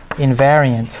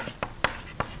invariant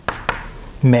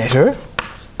measure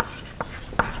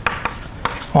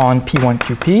on P1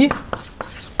 QP,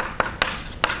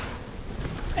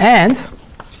 and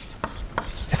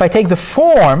if I take the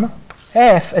form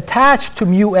f attached to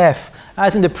mu f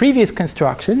as in the previous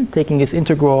construction, taking this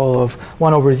integral of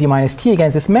 1 over z minus t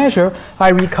against this measure, I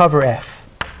recover f.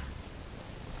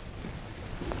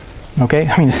 Okay,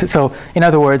 so in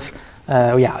other words,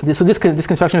 so this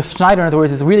construction of Schneider, in other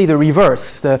words, is really the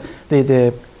reverse, the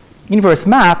inverse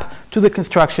map to the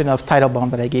construction of Teitelbaum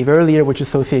that I gave earlier, which is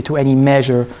associated to any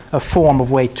measure of form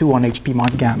of weight 2 on HP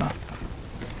mod gamma.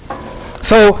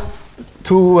 So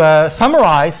to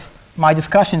summarize my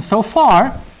discussion so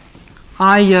far,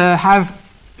 I have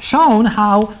shown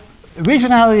how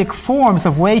region-analytic forms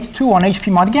of weight 2 on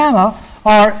HP mod gamma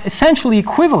are essentially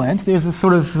equivalent. There's a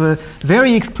sort of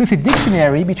very explicit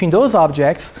dictionary between those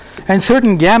objects and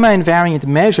certain gamma invariant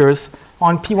measures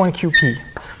on P1 QP.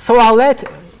 So I'll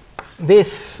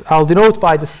denote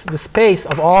by the space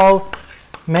of all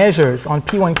measures on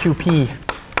P1 QP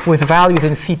with values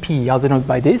in CP. I'll denote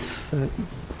by this.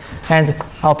 And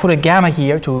I'll put a gamma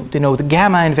here to denote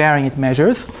gamma invariant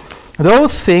measures.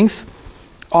 Those things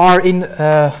are in,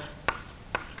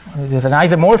 there's an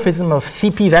isomorphism of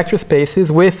CP vector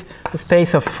spaces with the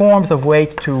space of forms of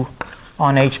weight 2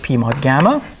 on HP mod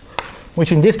gamma,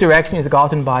 which in this direction is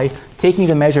gotten by taking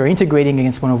the measure, integrating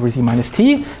against 1 over z minus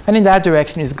t, and in that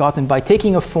direction is gotten by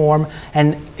taking a form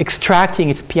and extracting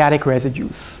its p-adic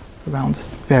residues around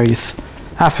various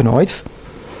aphenoids.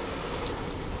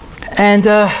 And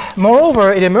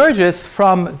moreover, it emerges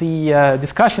from the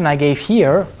discussion I gave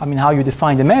here, I mean, how you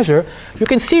define the measure. You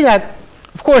can see that,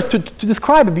 of course, to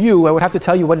describe a mu, I would have to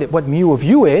tell you what mu of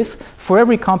u is for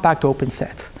every compact open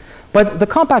set. But the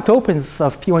compact opens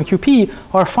of P1, Qp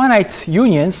are finite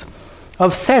unions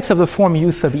of sets of the form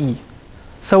u sub e.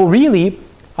 So really,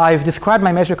 I've described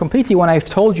my measure completely when I've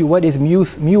told you what is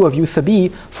mu of u sub e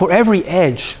for every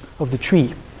edge of the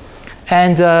tree.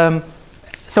 And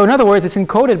so in other words, it's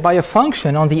encoded by a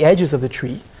function on the edges of the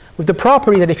tree with the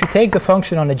property that if you take the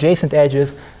function on adjacent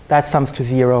edges, that sums to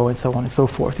 0 and so on and so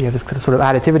forth. You have this sort of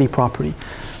additivity property.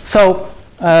 So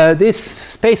this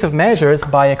space of measures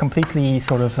by a completely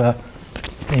sort of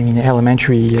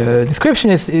elementary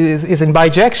description is in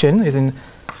bijection,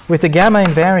 with the gamma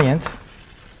invariant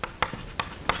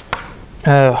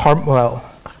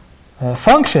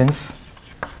functions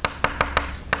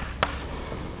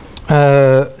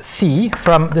C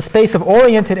from the space of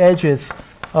oriented edges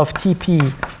of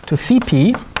TP to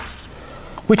CP,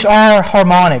 which are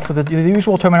harmonic. So the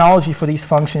usual terminology for these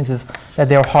functions is that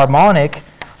they're harmonic.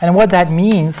 And what that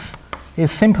means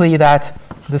is simply that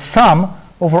the sum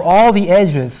over all the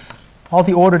edges, all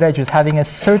the ordered edges having a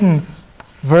certain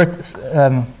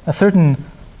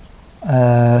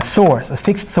source, a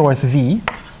fixed source v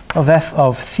of f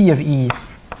of C of E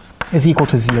is equal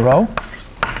to 0.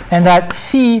 And that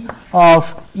C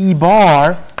of E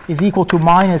bar is equal to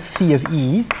minus C of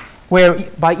E, where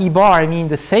by E bar I mean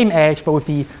the same edge but with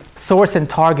the source and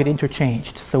target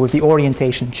interchanged, so with the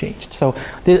orientation changed. So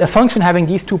a function having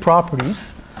these two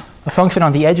properties, a function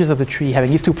on the edges of the tree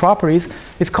having these two properties,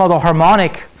 is called a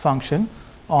harmonic function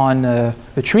on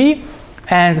the tree.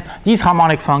 And these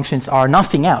harmonic functions are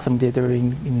nothing else. I mean, they're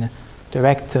in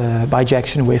direct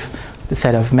bijection with the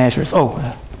set of measures.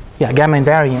 Gamma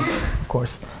invariant, of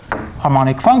course.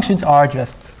 Harmonic functions are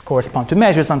just correspond to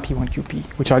measures on P1, Qp,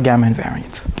 which are gamma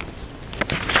invariant.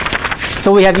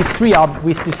 So we have these three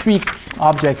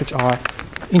objects which are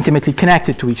intimately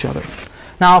connected to each other.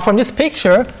 Now, from this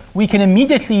picture, we can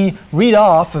immediately read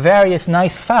off various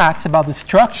nice facts about the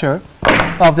structure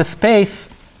of the space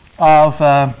of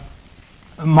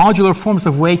modular forms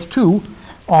of weight 2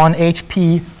 on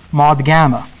HP mod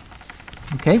gamma.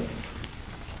 Okay?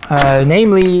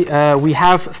 Namely, we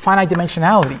have finite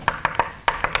dimensionality.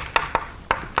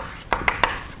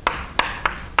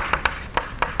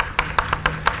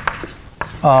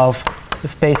 Of the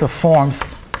space of forms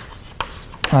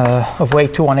of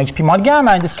weight 2 on HP mod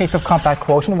gamma, in this case of compact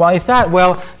quotient. Why is that?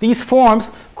 Well, these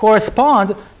forms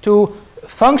correspond to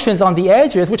functions on the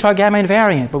edges which are gamma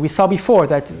invariant. But we saw before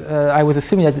that I was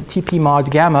assuming that the TP mod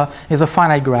gamma is a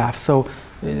finite graph. So,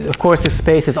 of course, this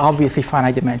space is obviously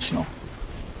finite dimensional.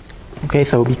 Okay,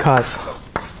 so because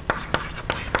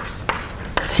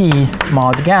T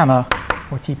mod gamma,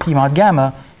 or TP mod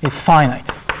gamma, is finite.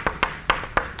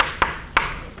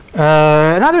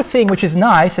 Another thing which is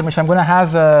nice and which I'm going to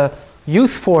have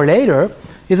use for later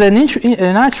is a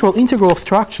natural integral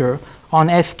structure on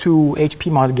S2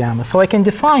 HP mod gamma. So I can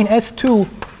define S2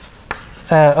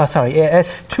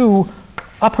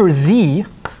 upper Z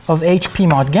of HP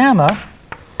mod gamma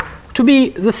to be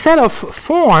the set of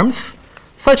forms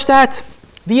such that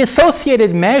the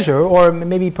associated measure, or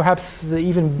maybe perhaps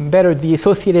even better, the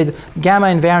associated gamma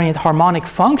invariant harmonic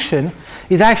function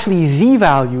is actually Z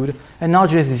valued and not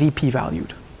just ZP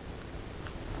valued.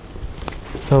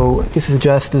 So this is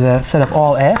just the set of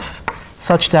all F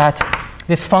such that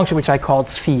this function, which I called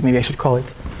C, maybe I should call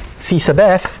it C sub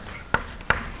F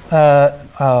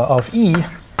of E,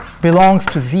 belongs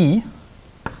to Z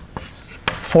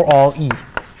for all E.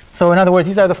 So in other words,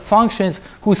 these are the functions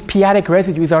whose p-adic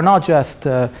residues are not just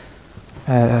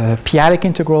p-adic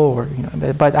integral, or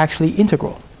but actually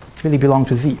integral, really belong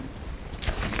to Z.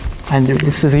 And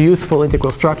this is a useful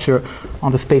integral structure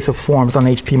on the space of forms on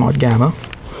HP mod gamma.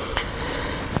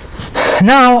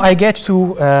 Now I get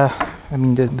to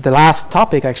the last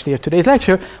topic actually of today's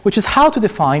lecture, which is how to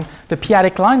define the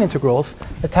p-adic line integrals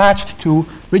attached to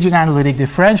rigid analytic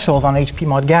differentials on HP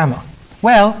mod gamma.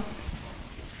 Well,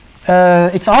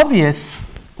 it's obvious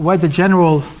what the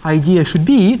general idea should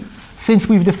be, since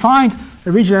we've defined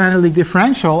a rigid analytic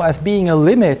differential as being a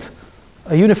limit,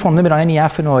 a uniform limit on any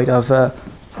aphenoid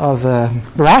of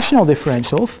rational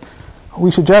differentials.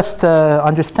 We should just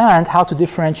understand how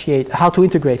to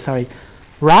integrate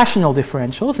rational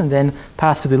differentials and then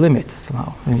pass to the limit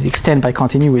somehow, and extend by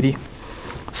continuity.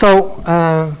 So,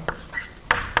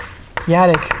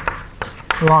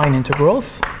 p-adic line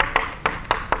integrals.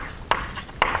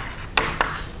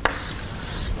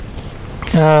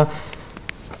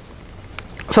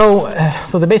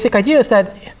 So the basic idea is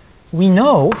that we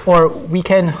know, or we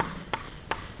can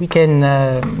we can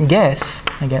guess,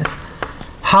 I guess,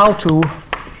 how to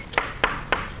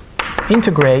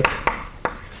integrate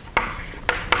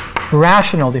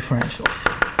rational differentials.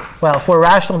 Well, for a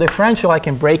rational differential, I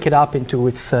can break it up into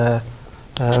its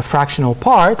fractional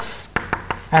parts,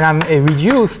 and I'm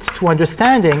reduced to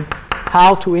understanding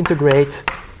how to integrate.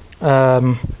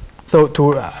 I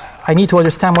need to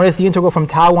understand what is the integral from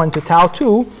tau 1 to tau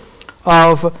 2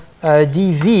 of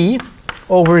dz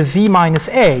over z minus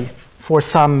a for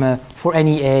some for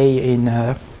any a in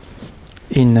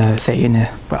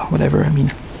well, whatever, I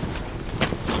mean,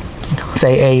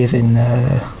 say a is in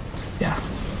yeah.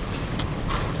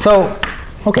 So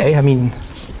okay, I mean,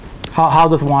 how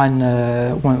does one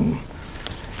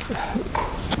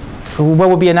what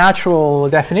would be a natural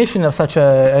definition of such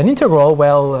an integral?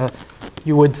 Well,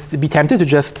 you would be tempted to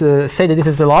just say that this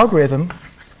is the logarithm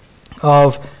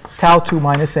of tau 2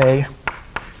 minus a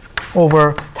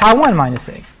over tau 1 minus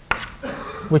a,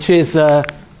 which is,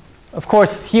 of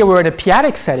course, here we're in a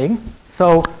p-adic setting,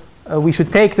 so we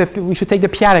should take the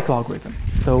p-adic logarithm.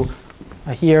 So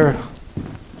here,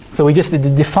 so we just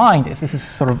define this. This is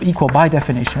sort of equal by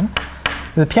definition.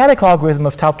 The p-adic logarithm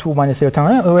of tau 2 minus a over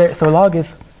tau 1, so log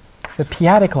is the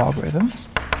p-adic logarithm.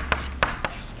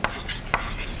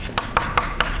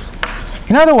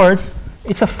 In other words,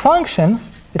 it's a function,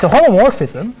 it's a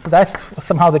homomorphism, so that's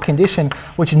somehow the condition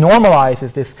which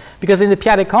normalizes this. Because in the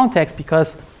p-adic context,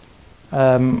 because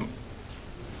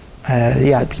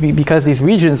because these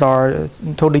regions are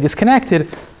totally disconnected,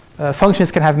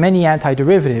 functions can have many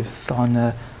antiderivatives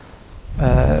on.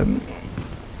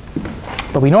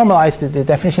 But we normalize the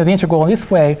definition of the integral in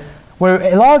this way, where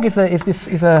a log is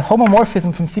a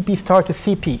homomorphism from CP star to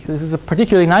CP. This is a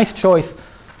particularly nice choice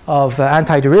of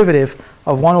antiderivative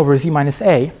of 1 over z minus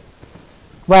a.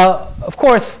 Well, of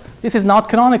course, this is not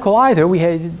canonical either.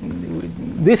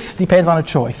 This depends on a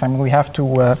choice. I mean, we have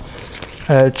to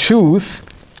choose.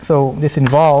 So this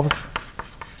involves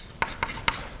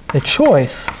the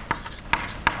choice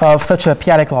of such a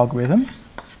p-adic logarithm.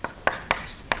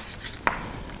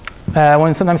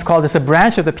 One sometimes calls this a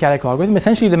branch of the p-adic logarithm.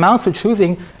 Essentially, it amounts to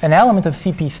choosing an element of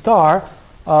CP star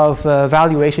of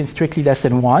valuation strictly less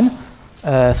than 1.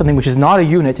 Something which is not a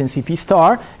unit in CP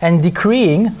star, and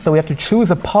decreeing, so we have to choose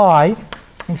a pi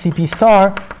in CP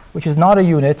star which is not a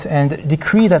unit, and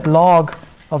decree that log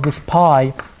of this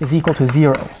pi is equal to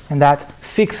 0, and that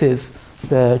fixes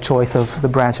the choice of the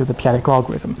branch of the p-adic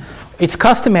logarithm. It's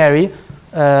customary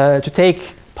to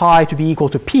take pi to be equal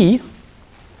to p,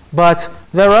 but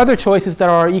there are other choices that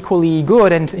are equally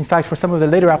good, and in fact for some of the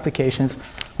later applications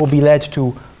will be led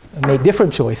to make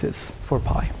different choices for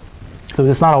pi. So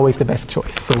it's not always the best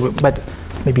choice. So, but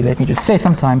maybe let me just say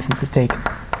sometimes we could take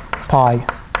pi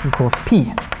equals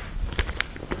p.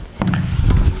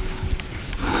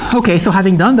 Okay, so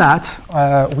having done that,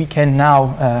 we can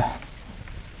now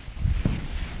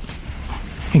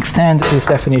extend this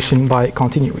definition by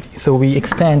continuity. So we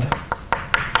extend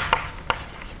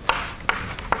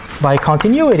by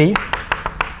continuity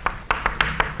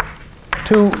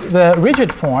to the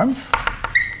rigid forms.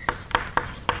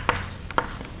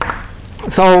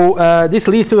 So this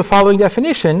leads to the following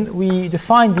definition. We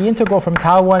define the integral from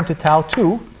tau 1 to tau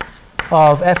 2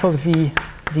 of f of z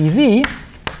dz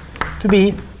to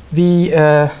be the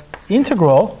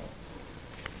integral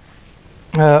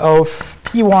of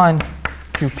p1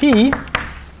 qp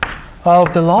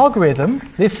of the logarithm,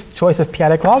 this choice of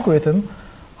p-adic logarithm,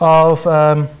 of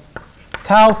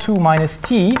tau 2 minus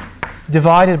t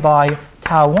divided by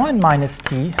tau 1 minus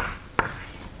t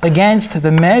against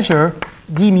the measure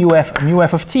d mu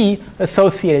f of t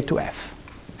associated to f.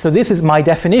 So this is my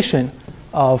definition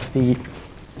of the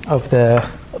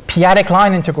p-adic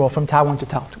line integral from tau 1 to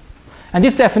tau 2. And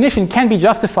this definition can be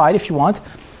justified, if you want,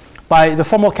 by the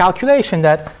formal calculation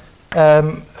that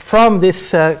from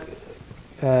this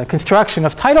construction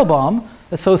of Teitelbaum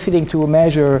associating to a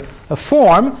measure of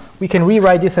form, we can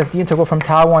rewrite this as the integral from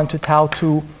tau 1 to tau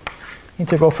 2,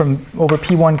 integral from over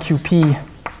p1 qp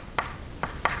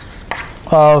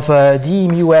of d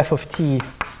mu f of t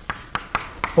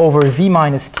over z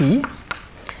minus t.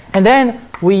 And then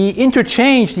we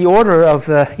interchange the order of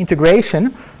the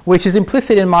integration, which is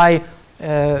implicit in my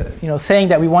saying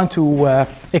that we want to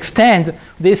extend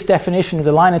this definition of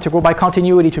the line integral by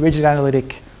continuity to rigid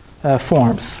analytic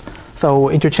forms. So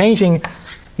interchanging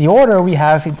the order, we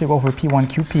have integral over p1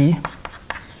 qp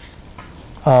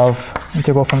of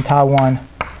integral from tau 1 to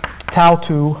tau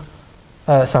 2,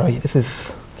 sorry, this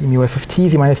is d mu f of t,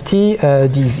 z minus t,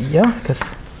 dz, yeah?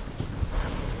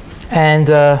 And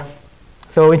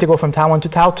so integral from tau 1 to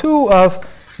tau 2 of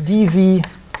dz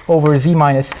over z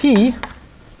minus t,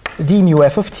 d mu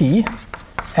f of t,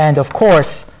 and of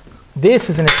course this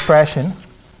is an expression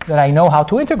that I know how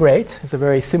to integrate. It's a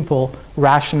very simple,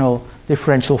 rational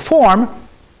differential form,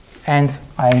 and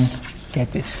I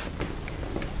get this,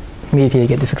 immediately I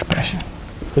get this expression.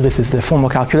 So this is the formal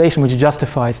calculation which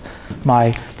justifies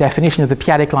my definition of the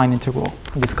p-adic line integral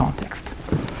in this context.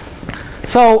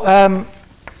 So,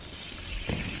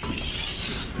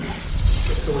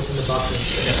 what's in the box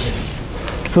is a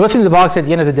definition? So what's in the box at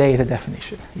the end of the day is a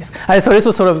definition. Yes. So this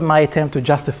was sort of my attempt to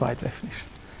justify the definition.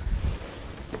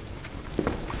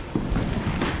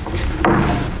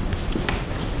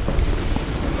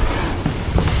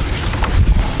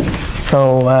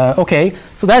 So okay,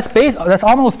 so that's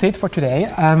almost it for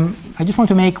today. I just want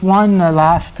to make one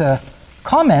last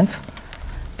comment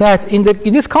that in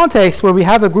this context where we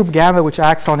have a group gamma which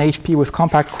acts on HP with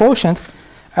compact quotient,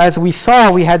 as we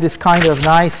saw, we had this kind of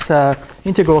nice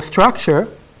integral structure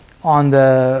on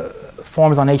the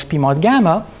forms on HP mod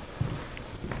gamma.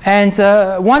 And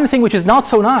one thing which is not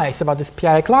so nice about this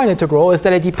p-adic line integral is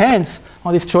that it depends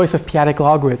on this choice of p-adic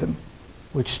logarithm,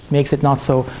 which makes it not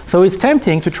so. So it's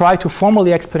tempting to try to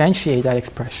formally exponentiate that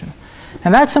expression.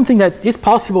 And that's something that is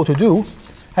possible to do,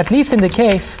 at least in the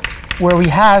case where we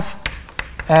have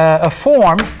a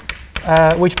form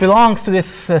which belongs to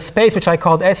this space which I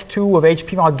called S2 of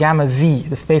HP mod gamma Z,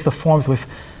 the space of forms with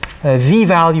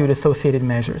Z-valued associated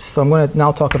measures. So I'm going to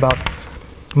now talk about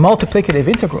multiplicative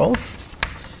integrals.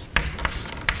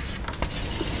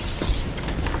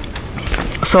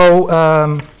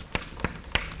 So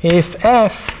if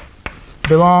f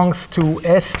belongs to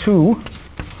S2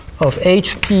 of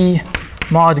HP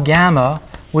mod gamma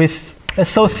with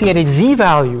associated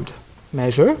Z-valued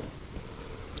measure,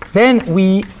 then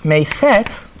we may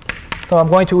set, so I'm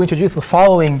going to introduce the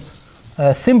following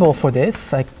symbol for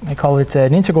this. I call it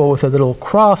an integral with a little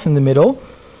cross in the middle.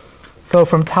 So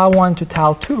from tau 1 to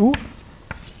tau 2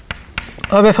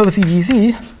 of f of z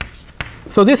dz.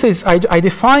 So this is, I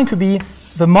define to be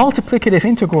the multiplicative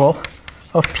integral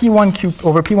of P1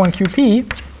 over P1 QP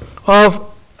of,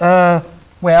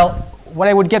 well, what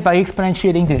I would get by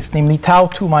exponentiating this, namely tau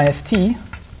 2 minus t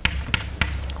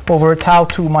over tau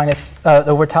 2 minus,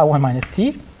 over tau 1 minus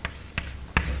t,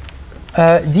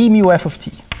 d mu f of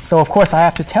t. So of course I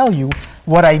have to tell you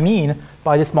what I mean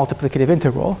by this multiplicative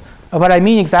integral. But I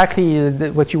mean exactly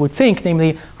what you would think,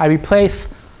 namely I replace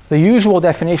the usual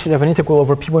definition of an integral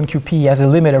over P1 QP as a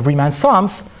limit of Riemann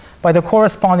sums by the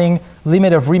corresponding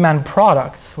limit of Riemann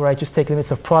products, where I just take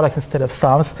limits of products instead of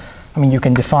sums. I mean, you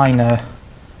can define,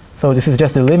 so this is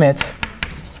just the limit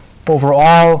over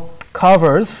all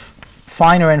covers,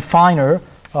 finer and finer,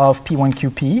 of P1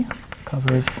 QP,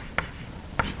 covers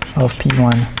of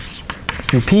P1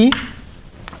 QP,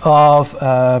 of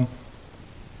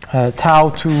tau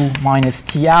 2 minus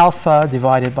T alpha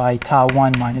divided by tau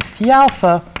 1 minus T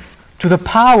alpha to the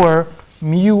power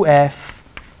mu f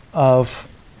of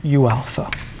u alpha.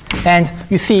 And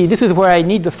you see, this is where I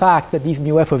need the fact that these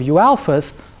mu f of u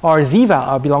alphas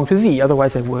are belong to z.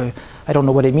 Otherwise, I don't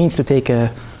know what it means to take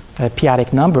a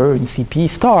p-adic number in CP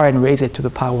star and raise it to the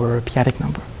power p-adic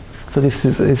number. So this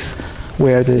is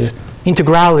where the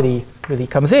integrality really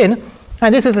comes in.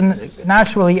 And this is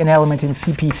naturally an element in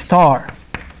CP star.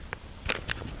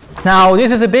 Now,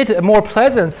 this is a bit more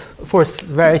pleasant for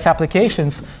various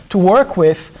applications to work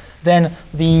with than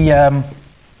the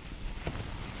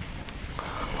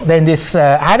than this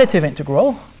additive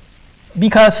integral,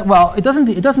 because, well, it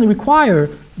doesn't require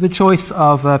the choice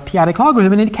of a p-adic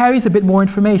logarithm, and it carries a bit more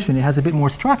information. It has a bit more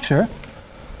structure.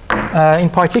 In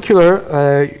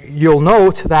particular, you'll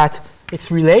note that it's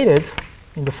related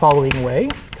in the following way: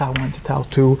 tau 1 to tau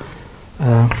 2.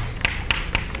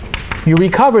 You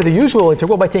recover the usual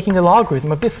integral by taking the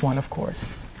logarithm of this one, of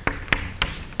course.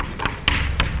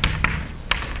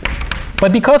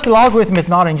 But because the logarithm is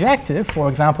not injective, for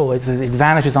example, it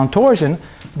vanishes on torsion,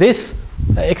 this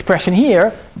expression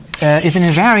here is an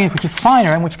invariant which is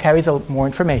finer and which carries more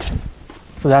information.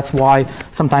 So that's why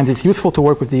sometimes it's useful to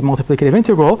work with the multiplicative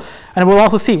integral. And we'll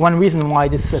also see one reason why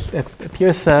this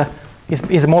appears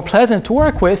is more pleasant to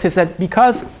work with is that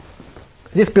because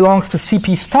this belongs to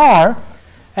CP star,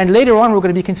 and later on we're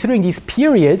going to be considering these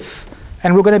periods,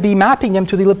 and we're going to be mapping them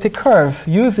to the elliptic curve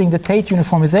using the Tate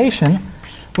uniformization,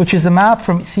 which is a map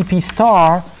from CP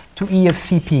star to E of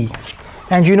CP.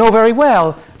 And you know very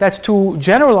well that to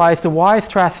generalize the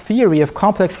Weierstrass theory of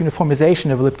complex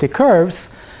uniformization of elliptic curves,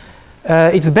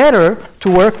 it's better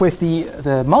to work with the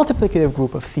multiplicative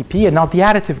group of CP and not the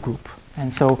additive group.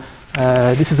 And so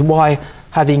this is why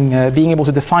being able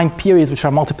to define periods which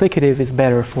are multiplicative is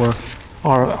better for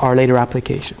our later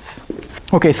applications.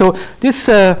 Okay, so this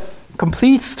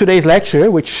completes today's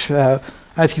lecture, which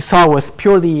as you saw, was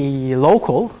purely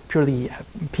local, purely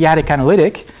p-adic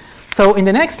analytic. So in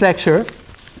the next lecture,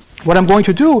 what I'm going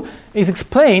to do is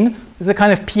explain the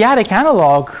kind of p-adic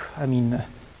analog. I mean,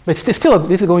 but still,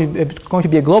 this is going to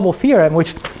be a global theorem,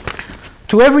 which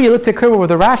to every elliptic curve over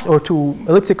the rational, or to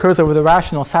elliptic curves over the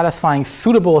rational satisfying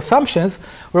suitable assumptions,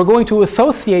 we're going to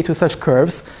associate to such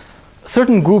curves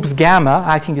certain groups gamma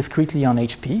acting discretely on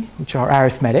HP, which are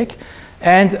arithmetic,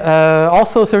 and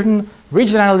also certain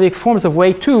rigid analytic forms of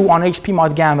weight 2 on HP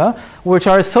mod gamma, which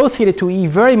are associated to E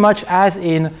very much as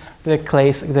in the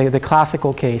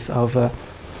classical case of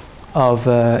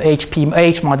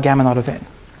H mod gamma not of n.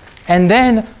 And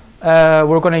then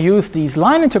we're going to use these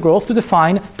line integrals to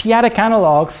define p-adic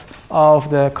analogs of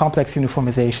the complex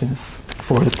uniformizations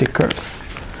for elliptic curves.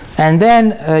 And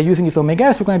then using these omega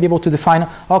s, we're going to be able to define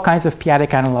all kinds of p-adic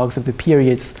analogs of the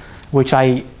periods, which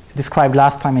I described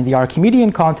last time in the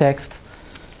Archimedean context.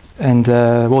 And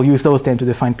we'll use those then to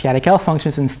define p-adic L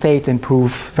functions in state and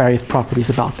prove various properties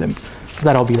about them. So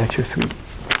that'll be lecture 3.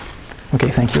 Okay,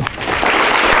 thank you.